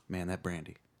says, "Man, that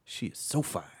Brandy, she is so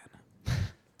fine."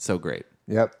 So great.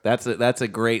 Yep. That's a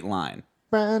great line.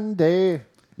 Brandy,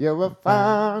 you're a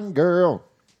fine girl.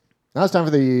 Now it's time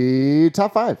for the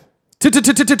top 5.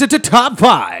 Top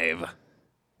 5.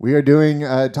 We are doing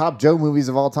top Joe movies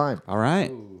of all time. All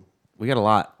right. We got a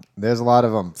lot. There's a lot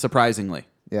of them. Surprisingly.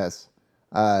 Yes.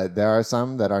 There are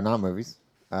some that are not movies.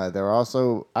 There are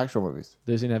also actual movies.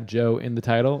 Does he have Joe in the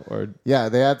title or? Yeah,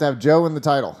 they have to have Joe in the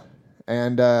title.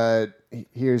 And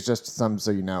here's just some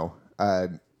so you know.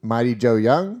 Mighty Joe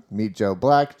Young, Meet Joe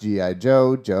Black, G.I.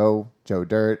 Joe, Joe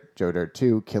Dirt, Joe Dirt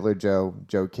 2, Killer Joe,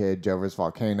 Joe Kid, Joe vs.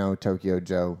 Volcano, Tokyo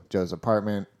Joe, Joe's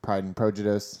Apartment, Pride and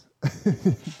Prejudice,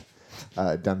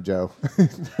 Dumb Joe,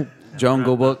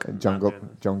 Jungle Book,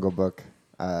 Jungle Book,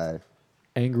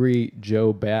 Angry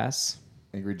Joe Bass.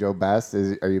 Angry Joe Best.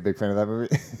 Are you a big fan of that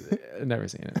movie? Never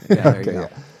seen it. Yeah, there you Okay, go.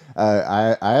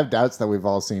 I have doubts that we've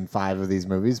all seen 5 of these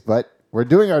movies, but we're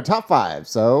doing our top 5.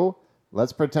 So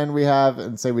let's pretend we have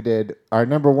and say we did our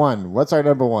number 1. What's our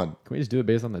number 1? Can we just do it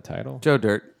based on the title? Joe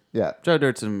Dirt. Yeah. Joe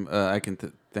Dirt's, I can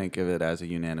think of it as a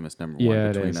unanimous number 1 Yeah,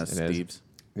 it between is, us, it is. Steves.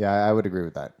 Yeah, I would agree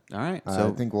with that. All right. I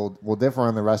So think we'll differ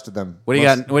on the rest of them. what do you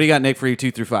got? What do you got, Nick, for you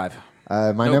 2 through 5?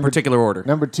 My No number, particular order.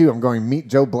 Number 2, I'm going Meet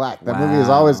Joe Black. That movie has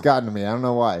Wow. always gotten to me. I don't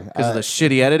know why. Because of the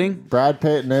shitty editing? Brad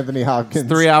Pitt and Anthony Hopkins.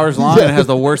 It's 3 hours long and it has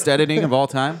the worst editing of all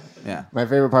time. Yeah. My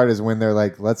favorite part is when they're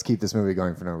like, let's keep this movie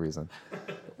going for no reason.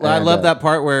 Well, I And, love that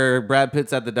part where Brad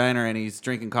Pitt's at the diner and he's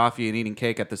drinking coffee and eating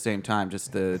cake at the same time.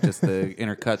 Just the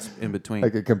intercuts in between.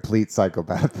 Like a complete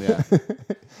psychopath. Yeah.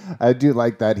 I do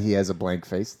like that he has a blank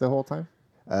face the whole time.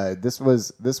 This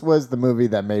was the movie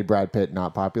that made Brad Pitt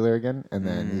not popular again, and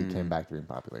then he came back to being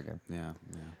popular again.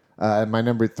 Yeah. My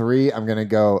number 3, I'm gonna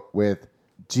go with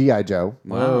G.I. Joe.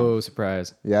 Whoa,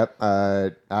 surprise. Yep.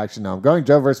 Actually, no, I'm going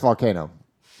Joe versus Volcano.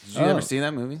 Did you ever see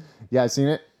that movie? Yeah, I've seen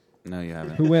it. No, you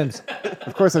haven't. Who wins?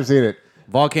 Of course, I've seen it.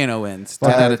 Volcano wins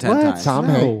 10 out of 10 what? times.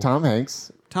 Tom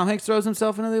Hanks. Tom Hanks throws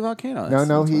himself into the volcano. No, That's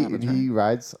what he happens, right? he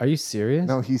rides. Are you serious?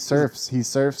 No, he surfs. He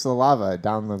surfs the lava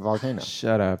down the volcano.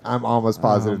 Shut up. I'm almost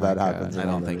positive my that God. happens. I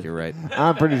don't think you're right.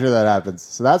 I'm pretty sure that happens.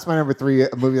 So that's my number 3,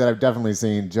 a movie that I've definitely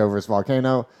seen, Joe vs.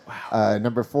 Volcano. Wow.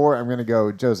 Number 4, I'm going to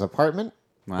go Joe's Apartment.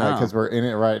 Wow. Because we're in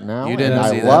it right now. You didn't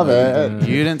and see I love that it.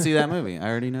 movie. You didn't see that movie. I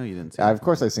already know you didn't see it. Of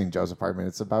course I've seen Joe's Apartment.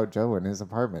 It's about Joe and his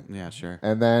apartment. Yeah, sure.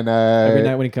 And then... Every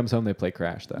night when he comes home, they play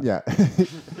Crash, though. Yeah.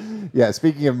 Yeah,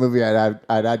 speaking of movie I'd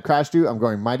add Crash to, I'm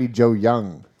going Mighty Joe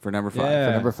Young. For number 5. Yeah.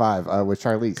 For number 5, with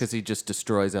Charlize. Because he just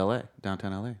destroys L.A.,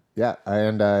 downtown L.A. Yeah,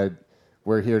 and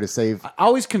we're here to save... I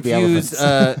always confused,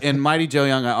 elephants. in Mighty Joe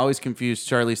Young, I always confused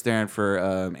Charlize Theron for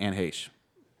Anne Heche.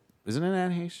 Isn't it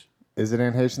Anne Heche? Is it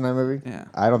Anne Heche in that movie? Yeah.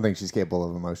 I don't think she's capable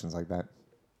of emotions like that.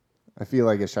 I feel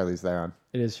like it's Charlize Theron.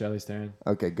 It is Charlize Theron.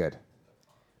 Okay, good.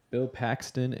 Bill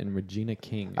Paxton and Regina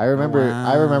King. I remember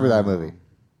that movie.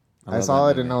 I love saw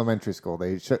that it in elementary school.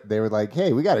 They were like,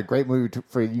 "Hey, we got a great movie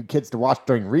for you kids to watch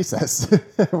during recess."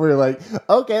 We were like,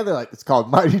 "Okay." They're like, "It's called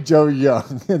Mighty Joe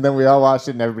Young," and then we all watched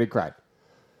it and everybody cried.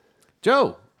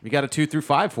 Joe, you got a 2 through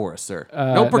 5 for us, sir.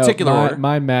 No particular order.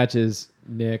 Mine matches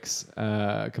Nick's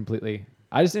completely.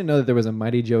 I just didn't know that there was a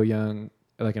Mighty Joe Young,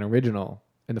 like an original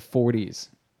in the 40s.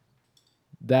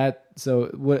 So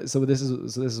this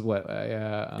is what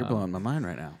You're blowing my mind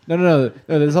right now. No.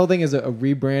 This whole thing is a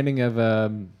rebranding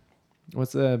of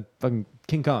what's the fucking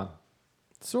King Kong?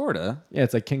 Sorta. Yeah,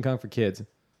 it's like King Kong for kids.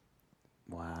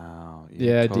 Wow.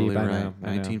 Yeah, totally deep. I right. know.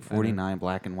 1949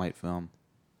 black and white film.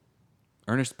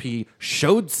 Ernest P.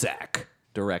 Schoedsack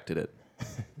directed it.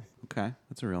 Okay,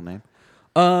 that's a real name.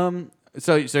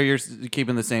 So you're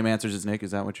keeping the same answers as Nick?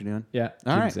 Is that what you're doing? Yeah.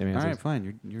 All right. Same All answers. right.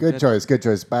 Fine. You're Good dead. choice.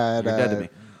 But You're dead to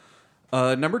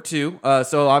me. Number 2.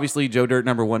 So obviously Joe Dirt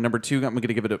number 1. Number 2. I'm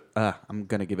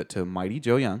gonna give it to Mighty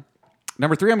Joe Young.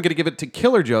 Number 3. I'm gonna give it to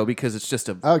Killer Joe because it's just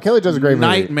a Killer Joe's a great movie.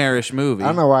 nightmarish movie. I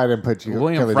don't know why I didn't put you.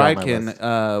 William Killer Joe on my list.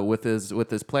 Friedkin with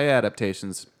his play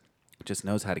adaptations just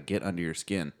knows how to get under your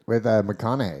skin. With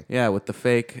McConaughey. Yeah, with the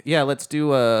fake. Yeah, let's do.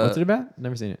 What's it about?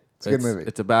 Never seen it. It's a good movie.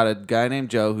 It's about a guy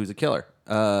named Joe who's a killer.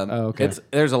 Okay.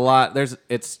 There's a lot.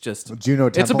 It's just Juno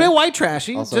Temple. It's a bit white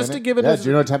trashy. Also Just in to it? give it. Yeah,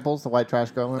 Juno Temple's the white trash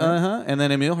girl in it. And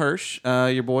then Emile Hirsch,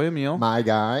 your boy Emile. My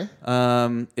guy.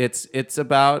 It's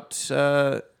about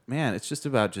man. It's just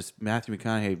about Matthew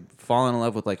McConaughey falling in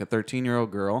love with like a 13-year-old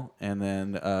girl, and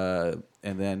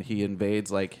then he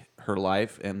invades like her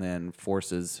life, and then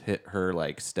forces her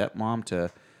like stepmom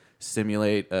to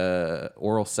simulate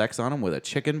oral sex on him with a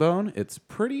chicken bone. It's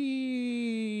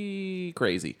pretty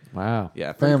crazy. Wow.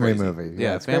 Yeah, pretty Family crazy. movie.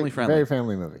 Yeah, it's family friendly. Very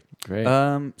family movie. Great.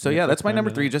 So yeah, that's my number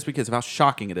 3 just because of how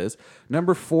shocking it is.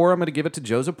 Number 4, I'm going to give it to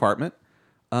Joe's Apartment.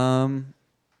 Number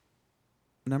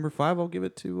 5, I'll give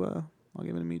it to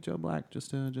Meet Joe Black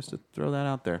just to throw that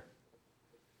out there.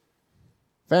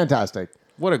 Fantastic.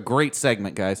 What a great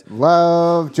segment, guys.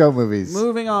 Love Joe movies.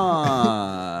 Moving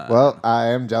on. Well, I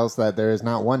am jealous that there is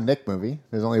not one Nick movie.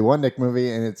 There's only one Nick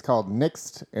movie, and it's called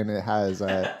Nixed, and it has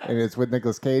and it's with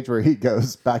Nicolas Cage, where he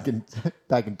goes back in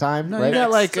time. No, right? you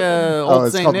got like Oh, Old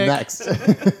it's Saint called Nick. Next.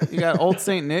 You got Old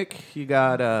Saint Nick. You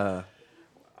got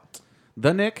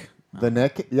the Nick. The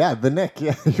Nick, yeah, the Nick,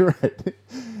 yeah, you're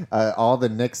right. All the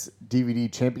Knicks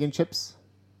DVD championships.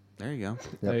 There you go.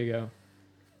 There you go.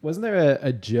 Wasn't there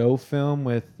a Joe film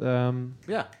with?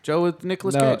 Yeah, Joe with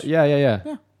Nicolas No, Cage. yeah.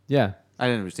 I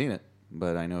didn't ever seen it,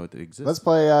 but I know it exists. Let's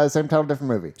play same title,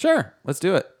 different movie. Sure, let's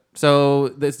do it. So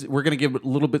this we're gonna give a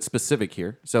little bit specific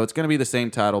here. So it's gonna be the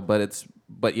same title, but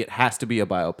it has to be a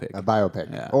biopic. A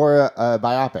biopic. Yeah. Or a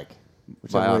biopic.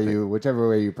 Biopic. Whichever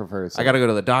way you prefer. I got to go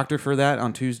to the doctor for that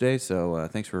on Tuesday, so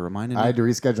thanks for reminding me. I had to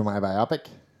reschedule my biopic,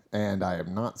 and I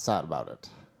am not sad about it.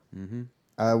 Mm-hmm.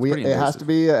 It has to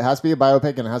be a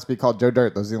biopic, and it has to be called Joe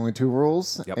Dirt. Those are the only two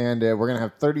rules. Yep. And we're gonna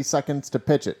have 30 seconds to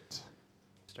pitch it.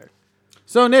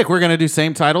 So Nick, we're gonna do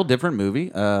same title, different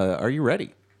movie. Are you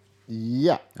ready?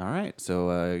 Yeah. All right.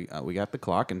 So we got the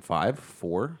clock in 5,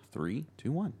 4, 3,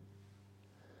 2, 1.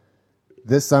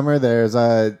 This summer, there's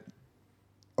a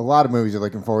lot of movies you're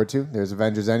looking forward to. There's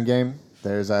Avengers Endgame.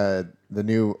 There's the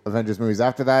new Avengers movies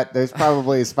after that. There's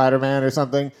probably Spider-Man or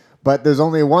something. But there's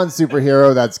only one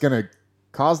superhero that's going to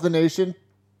cause the nation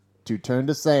to turn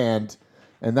to sand,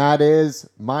 and that is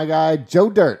my guy, Joe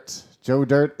Dirt. Joe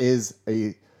Dirt is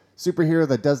a superhero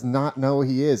that does not know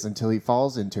he is until he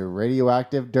falls into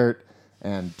radioactive dirt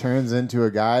and turns into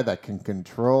a guy that can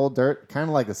control dirt, kind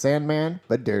of like a Sandman,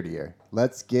 but dirtier.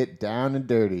 Let's get down and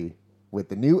dirty with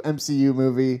the new MCU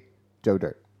movie, Joe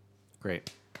Dirt.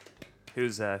 Great.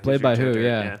 Who's Played your by Joe who?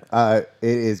 Dirt? Yeah. It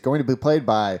is going to be played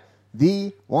by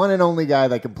the one and only guy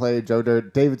that can play Joe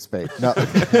Dirt, David Spade. No,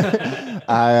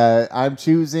 I'm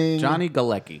choosing Johnny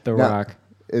Galecki. The Rock.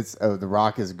 The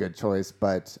Rock is a good choice,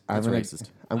 but That's racist.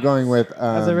 I'm going with.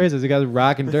 How's that racist? You guys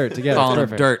Rock and Dirt together. Calling him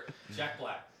Perfect. Dirt. Jack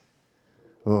Black.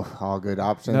 All good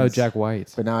options. No, Jack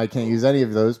White. But now I can't use any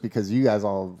of those because you guys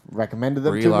all recommended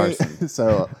them Brie to Larson. me.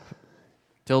 So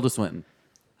Tilda Swinton.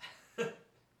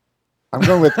 I'm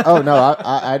going with. Oh no,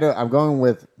 I don't. I'm going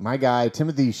with my guy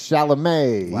Timothy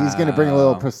Chalamet. He's going to bring a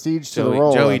little Wow. prestige to Joey- the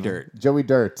role. Joey of Dirt. Joey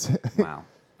Dirt. Wow.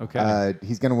 Okay.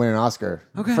 He's going to win an Oscar.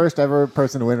 Okay. First ever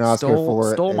person to win an Oscar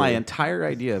for Stole my a- entire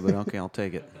idea, but okay, I'll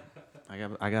take it.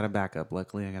 I got a backup.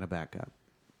 Luckily, I got a backup.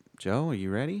 Joe, are you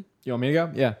ready? You want me to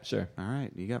go? Yeah, sure. All right,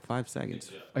 you got 5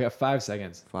 seconds. I got 5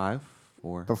 seconds. 5,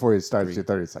 4, before he starts 3, your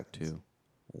 30 seconds. 2,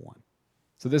 1.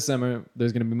 So this summer,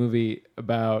 there's going to be a movie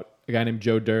about a guy named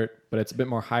Joe Dirt, but it's a bit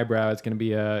more highbrow. It's going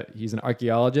to be he's an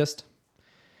archaeologist,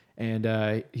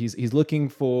 and he's looking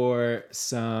for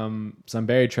some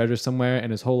buried treasure somewhere.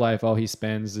 And his whole life, all he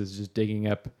spends is just digging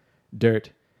up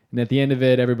dirt. And at the end of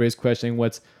it, everybody's questioning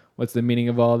what's the meaning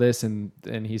of all this, and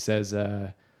he says,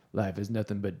 "Life is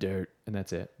nothing but dirt," and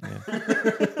that's it. Yeah.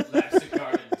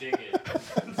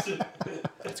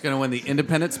 It's going to win the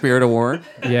Independent Spirit Award.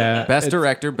 Yeah, Best it's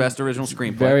Director, Best Original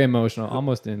Screenplay. Very emotional,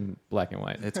 almost in black and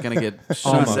white. It's going to get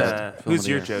Almost. Who's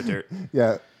your Joe Dirt?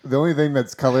 Yeah, the only thing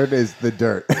that's colored is the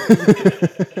dirt,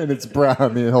 and it's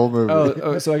brown the whole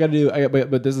movie. So I got to do.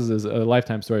 But this is a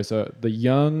Lifetime story. So the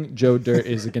young Joe Dirt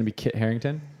is going to be Kit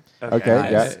Harington. Okay,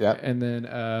 nice. yeah. And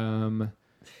then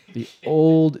the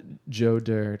old Joe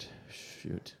Dirt.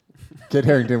 Shoot. Kit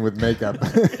Harington with makeup.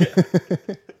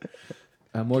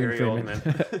 Morgan Gary Freeman.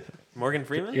 Oldman. Morgan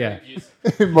Freeman? Yeah.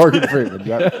 Morgan Freeman.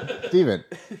 Yep. Steven,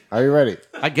 are you ready?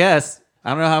 I guess.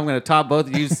 I don't know how I'm going to top both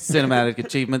of you cinematic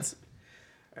achievements.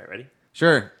 All right, ready?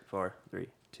 Sure. 4, 3,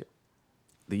 2.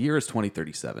 The year is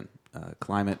 2037.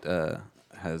 Climate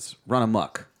has run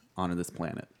amok on this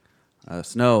planet.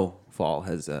 Snowfall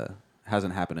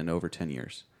hasn't happened in over 10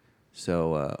 years.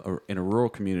 So in a rural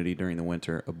community during the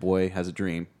winter, a boy has a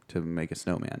dream to make a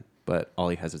snowman, but all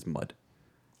he has is mud.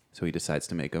 So he decides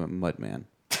to make a mud man.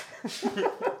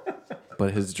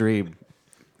 But his dream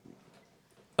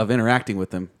of interacting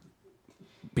with them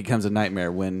becomes a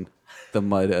nightmare when the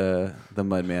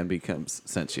mud man becomes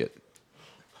sentient.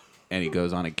 And he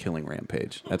goes on a killing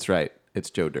rampage. That's right. It's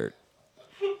Joe Dirt.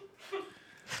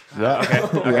 Yeah.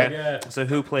 Okay. So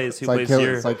who plays It's like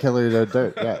Killer Joe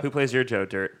Dirt. Yeah. who plays your Joe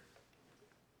Dirt?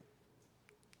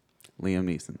 Liam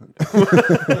Neeson.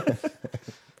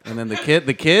 And then the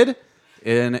kid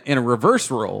in a reverse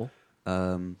role,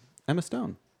 Emma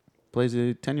Stone plays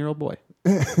a 10-year-old boy.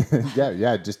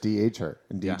 yeah. Just de-age her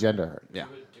and de-gender her. Yeah.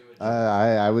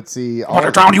 I would see. I'm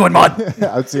gonna drown you in mud.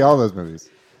 I would see all those movies.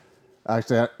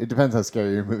 Actually, it depends how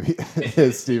scary your movie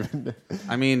is, Steven.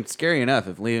 I mean, scary enough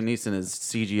if Liam Neeson is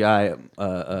CGI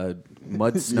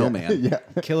mud snowman. Yeah.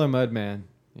 Killer Mud Man.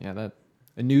 Yeah, that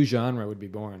a new genre would be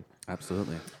born.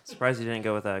 Absolutely. Surprised you didn't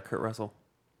go with Kurt Russell.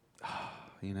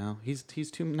 You know, he's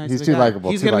too nice. He's of a too guy.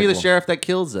 likable, He's too gonna be the likable. sheriff that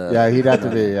kills. Yeah, he'd have to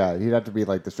be. Yeah, he'd have to be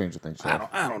like the Stranger Things. I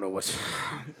don't know what's.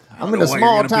 I'm in a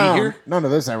small town. None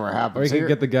of this ever happens. Or you here.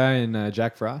 could get the guy in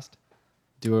Jack Frost.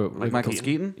 Do it Like Michael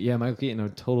Keaton? Yeah, Michael Keaton. A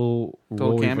total Total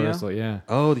role cameo? reversal. Yeah.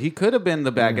 Oh, he could have been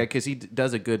the bad guy because he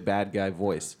does a good bad guy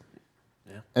voice.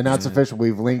 And now it's official.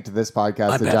 We've linked this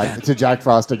podcast I'm to Batman. Jack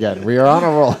Frost again. We are on a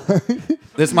roll.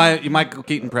 This is my Michael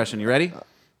Keaton impression. You ready?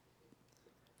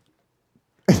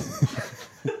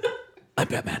 I'm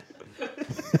Batman.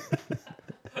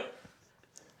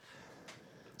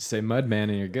 Say Mudman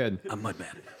and you're good. A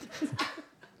Mudman.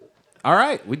 All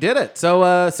right, we did it.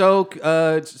 So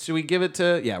should we give it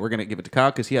to? Yeah, we're gonna give it to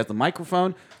Kyle because he has the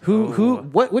microphone.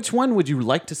 Which one would you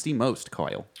like to see most,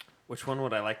 Kyle? Which one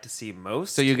would I like to see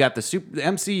most? So you got the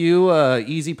MCU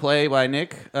easy play by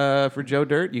Nick for Joe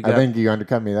Dirt. You got, I think you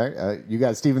undercut me there. You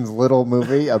got Steven's little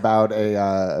movie about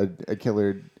a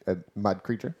killer mud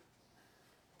creature,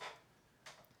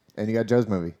 and you got Joe's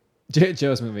movie.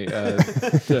 Joe's movie.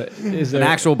 Is there an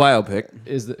actual biopic.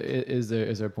 Is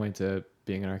there a point to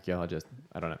being an archaeologist?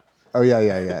 I don't know. Oh yeah.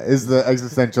 Is the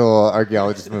existential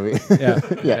archaeologist movie? Yeah.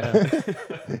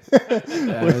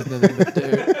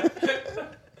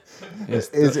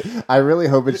 I really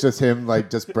hope it's just him like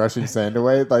just brushing sand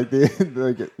away, like they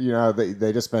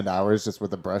just spend hours just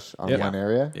with a brush on one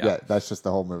area. Yeah, that's just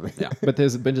the whole movie. Yeah, but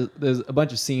there's a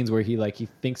bunch of scenes where he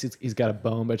thinks he's got a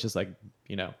bone, but it's just like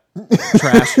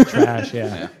trash.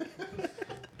 Yeah.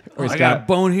 Or he's got a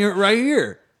bone here, right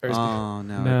here. Oh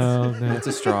no, it's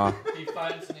a straw. He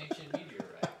finds an ancient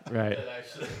meteorite. Right.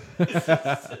 That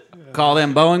actually. Call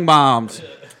them Boeing bombs.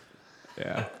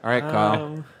 Yeah. All right,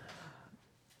 Kyle.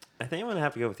 I think I'm gonna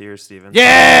have to go with yours, Steven.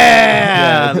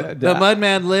 Yeah, the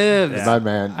Mudman lives. The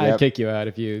Mudman. I'd kick you out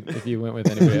if you went with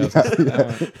anybody else.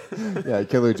 Yeah,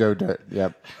 Killer Joe Dirt.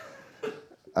 Yep.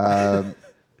 Well,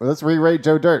 let's re-rate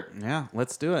Joe Dirt. Yeah,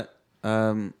 let's do it.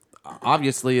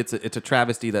 Obviously, it's a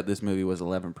travesty that this movie was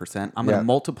 11%. I'm going to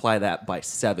multiply that by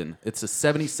 7. It's a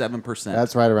 77%.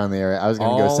 That's right around the area. I was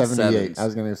going to go 78. Sevens. I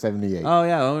was going to go 78. Oh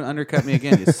yeah, undercut me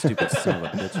again, you stupid son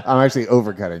of a bitch. I'm actually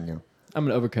overcutting you. I'm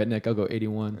gonna overcut Nick. I'll go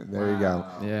 81. There you go.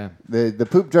 Yeah. The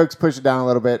poop jokes push it down a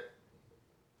little bit,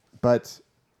 but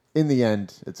in the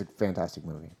end, it's a fantastic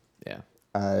movie. Yeah.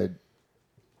 Do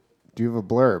you have a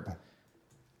blurb?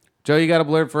 Joe, you got a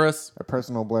blurb for us? A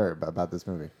personal blurb about this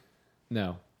movie?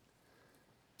 No.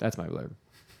 That's my blurb.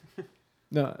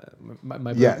 No, my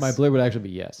blurb would actually be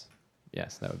yes.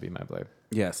 Yes, that would be my blurb.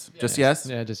 Yes. Just yes?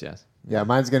 Yeah, just yes. Yeah,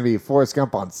 mine's going to be Forrest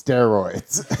Gump on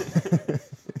steroids.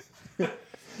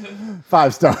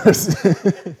 5 stars.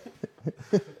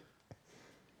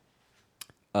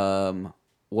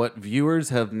 What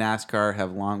viewers of NASCAR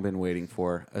have long been waiting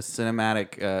for. A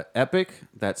cinematic epic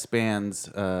that spans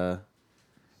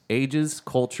ages,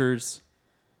 cultures,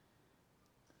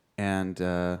 and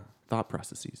thought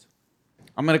processes.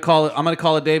 I'm gonna call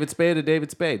it David Spade a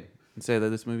David Spade and say that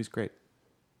this movie's great.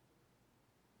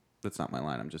 That's not my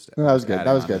line. I'm just. That was good.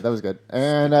 That was good.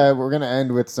 And we're going to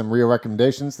end with some real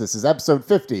recommendations. This is episode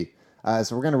 50.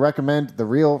 So we're going to recommend the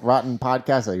Real Rotten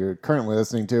podcast that you're currently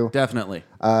listening to. Definitely.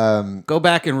 Go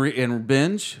back and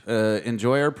binge.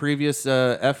 Enjoy our previous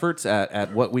efforts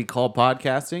at what we call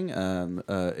podcasting.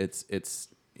 It's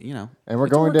And we're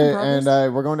going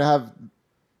to have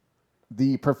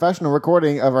the professional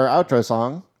recording of our outro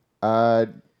song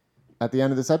at the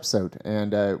end of this episode,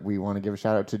 and we want to give a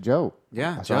shout out to Joe.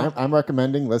 Yeah, so Joe. I'm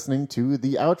recommending listening to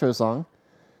the outro song.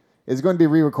 It's going to be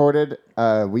re-recorded.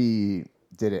 We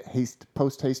did it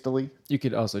post hastily. You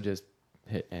could also just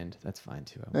hit end. That's fine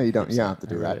too. No, you don't. You don't have to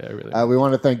do that. Really we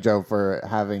want to thank Joe for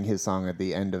having his song at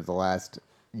the end of the last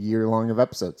year long of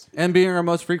episodes, and being our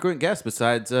most frequent guest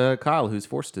besides Kyle, who's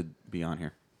forced to be on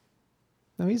here.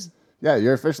 No, he's. Yeah,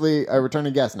 you're officially a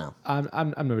returning guest now.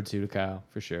 I'm number 2 to Kyle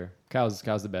for sure. Kyle's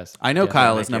the best. I know Yeah.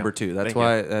 Kyle is number 2. That's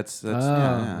why. That's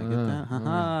yeah. I get that.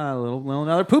 Haha, little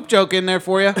another poop joke in there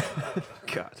for you.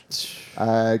 God.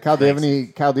 Kyle, do you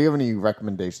have any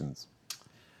recommendations?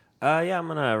 Yeah, I'm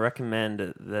gonna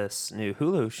recommend this new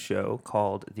Hulu show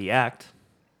called The Act.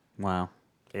 Wow.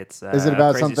 It's Is it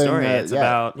about crazy something? Story. It's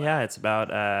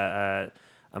about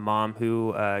a mom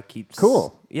who keeps.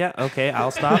 Cool. Yeah. Okay.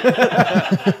 I'll stop.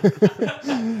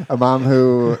 A mom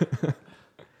who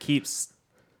keeps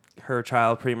her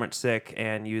child pretty much sick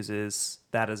and uses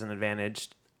that as an advantage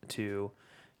to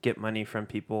get money from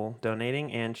people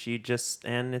donating, and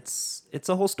it's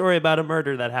a whole story about a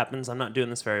murder that happens. I'm not doing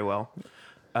this very well.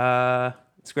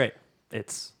 It's great.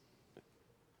 It's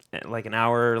like an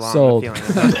hour long. Sold. I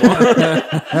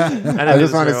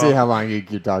just want to see how long you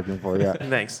keep talking for. Yeah.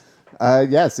 Thanks.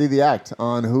 Yeah, see The Act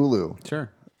on Hulu. Sure.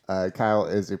 Kyle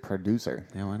is a producer.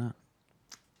 Yeah, why not?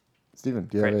 Steven,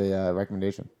 do you have a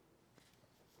recommendation?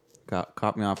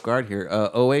 Caught me off guard here.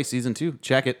 OA season 2.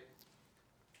 Check it.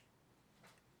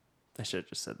 I should have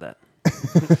just said that.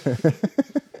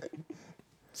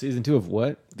 Season 2 of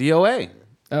what? The OA.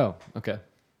 Oh, okay.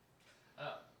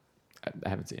 I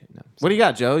haven't seen it. No. What do you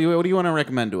got, Joe? What do you want to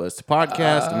recommend to us? A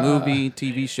podcast, a movie,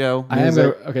 TV show? I am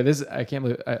I can't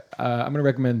believe. I'm gonna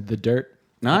recommend The Dirt.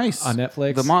 Nice on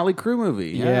Netflix. The Motley Crue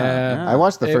movie. Yeah. I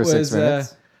watched the first 6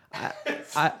 minutes.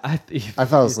 I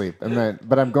fell asleep,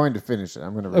 but I'm going to finish it.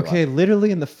 I'm going to rewatch. Okay,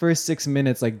 literally in the first 6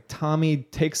 minutes, like Tommy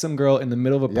takes some girl in the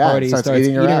middle of a Yeah, party, starts starts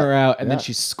eating eating her her out. out, and Yeah. then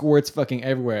she squirts fucking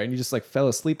everywhere, and you just like fell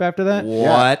asleep after that.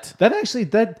 What?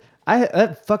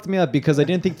 That fucked me up because I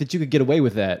didn't think that you could get away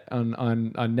with that on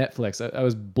Netflix. I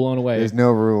was blown away. There's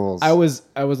no rules. I was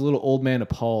a little old man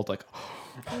appalled, like,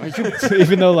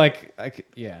 even though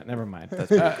never mind. That's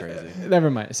pretty crazy. Never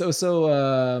mind.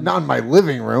 So not in my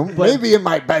living room, maybe in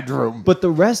my bedroom. But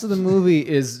the rest of the movie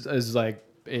is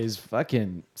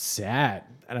fucking sad,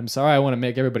 and I'm sorry I want to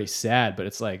make everybody sad, but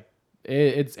it's like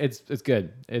it's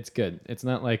good. It's good. It's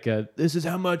not like this is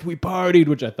how much we partied,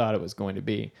 which I thought it was going to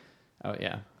be. Oh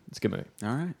yeah, it's a good movie.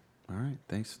 All right.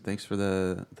 Thanks for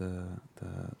the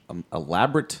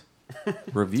elaborate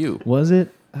review. Was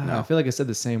it? No. I feel like I said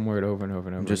the same word over and over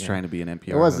and over. I'm just again. trying to be an NPR.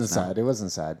 It wasn't host now. sad. It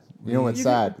wasn't sad. You know what's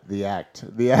sad? The act.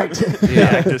 The act. The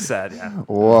act is sad. Yeah.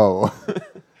 Whoa.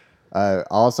 I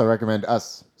also recommend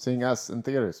seeing us in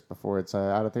theaters before it's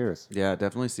out of theaters. Yeah,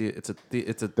 definitely see it.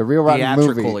 It's a The Real Rotten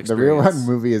theatrical movie. experience. The Real Rotten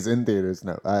movie is in theaters.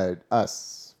 No,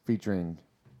 us featuring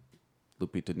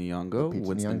Lupita Nyong'o, Lupita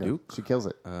Winston Nyong'o. Duke, She kills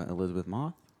it. Elizabeth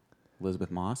Moss,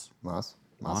 Mossy.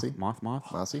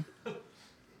 Mossy,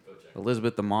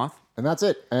 Elizabeth the Moth. And that's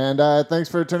it. And thanks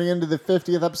for tuning in to the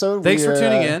 50th episode. Thanks for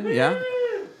tuning in. Yeah,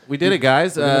 we did it,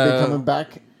 guys. We're gonna be coming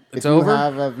back. It's if you over.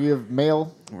 have you have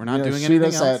mail, We're not doing shoot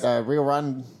anything us else. at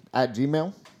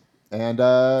realrotten@gmail. And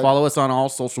follow us on all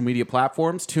social media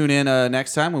platforms. Tune in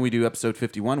next time when we do episode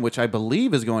 51, which I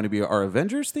believe is going to be our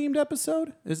Avengers themed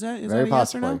episode. Is that very a yes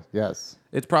possibly, or no? yes.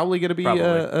 It's probably going to be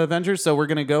Avengers. So we're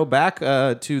going to go back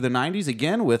to the 90s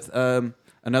again with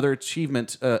another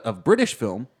achievement of British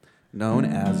film known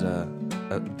as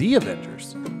The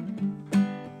Avengers.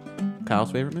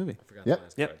 Kyle's favorite movie.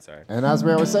 Yep. Sorry. And as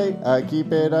we always say,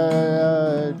 keep it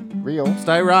real.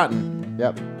 Stay rotten.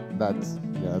 Yep. That's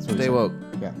what we Stay say. woke.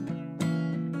 Yeah.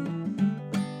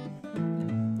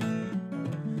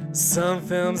 Some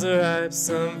films are ripe,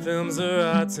 some films are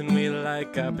rotten. We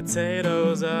like our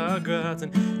potatoes, our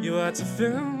gratin. You watch a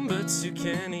film, but you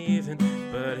can't even.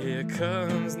 But here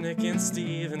comes Nick and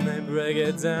Steve, and they break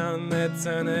it down, they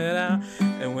turn it out.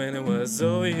 And when it was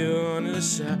over, you wanted to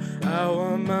shout, I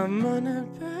want my money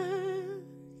back.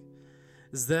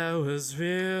 'Cause that was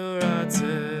real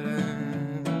rotten.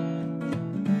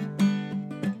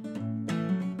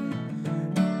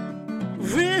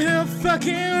 Real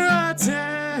fucking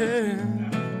rotten.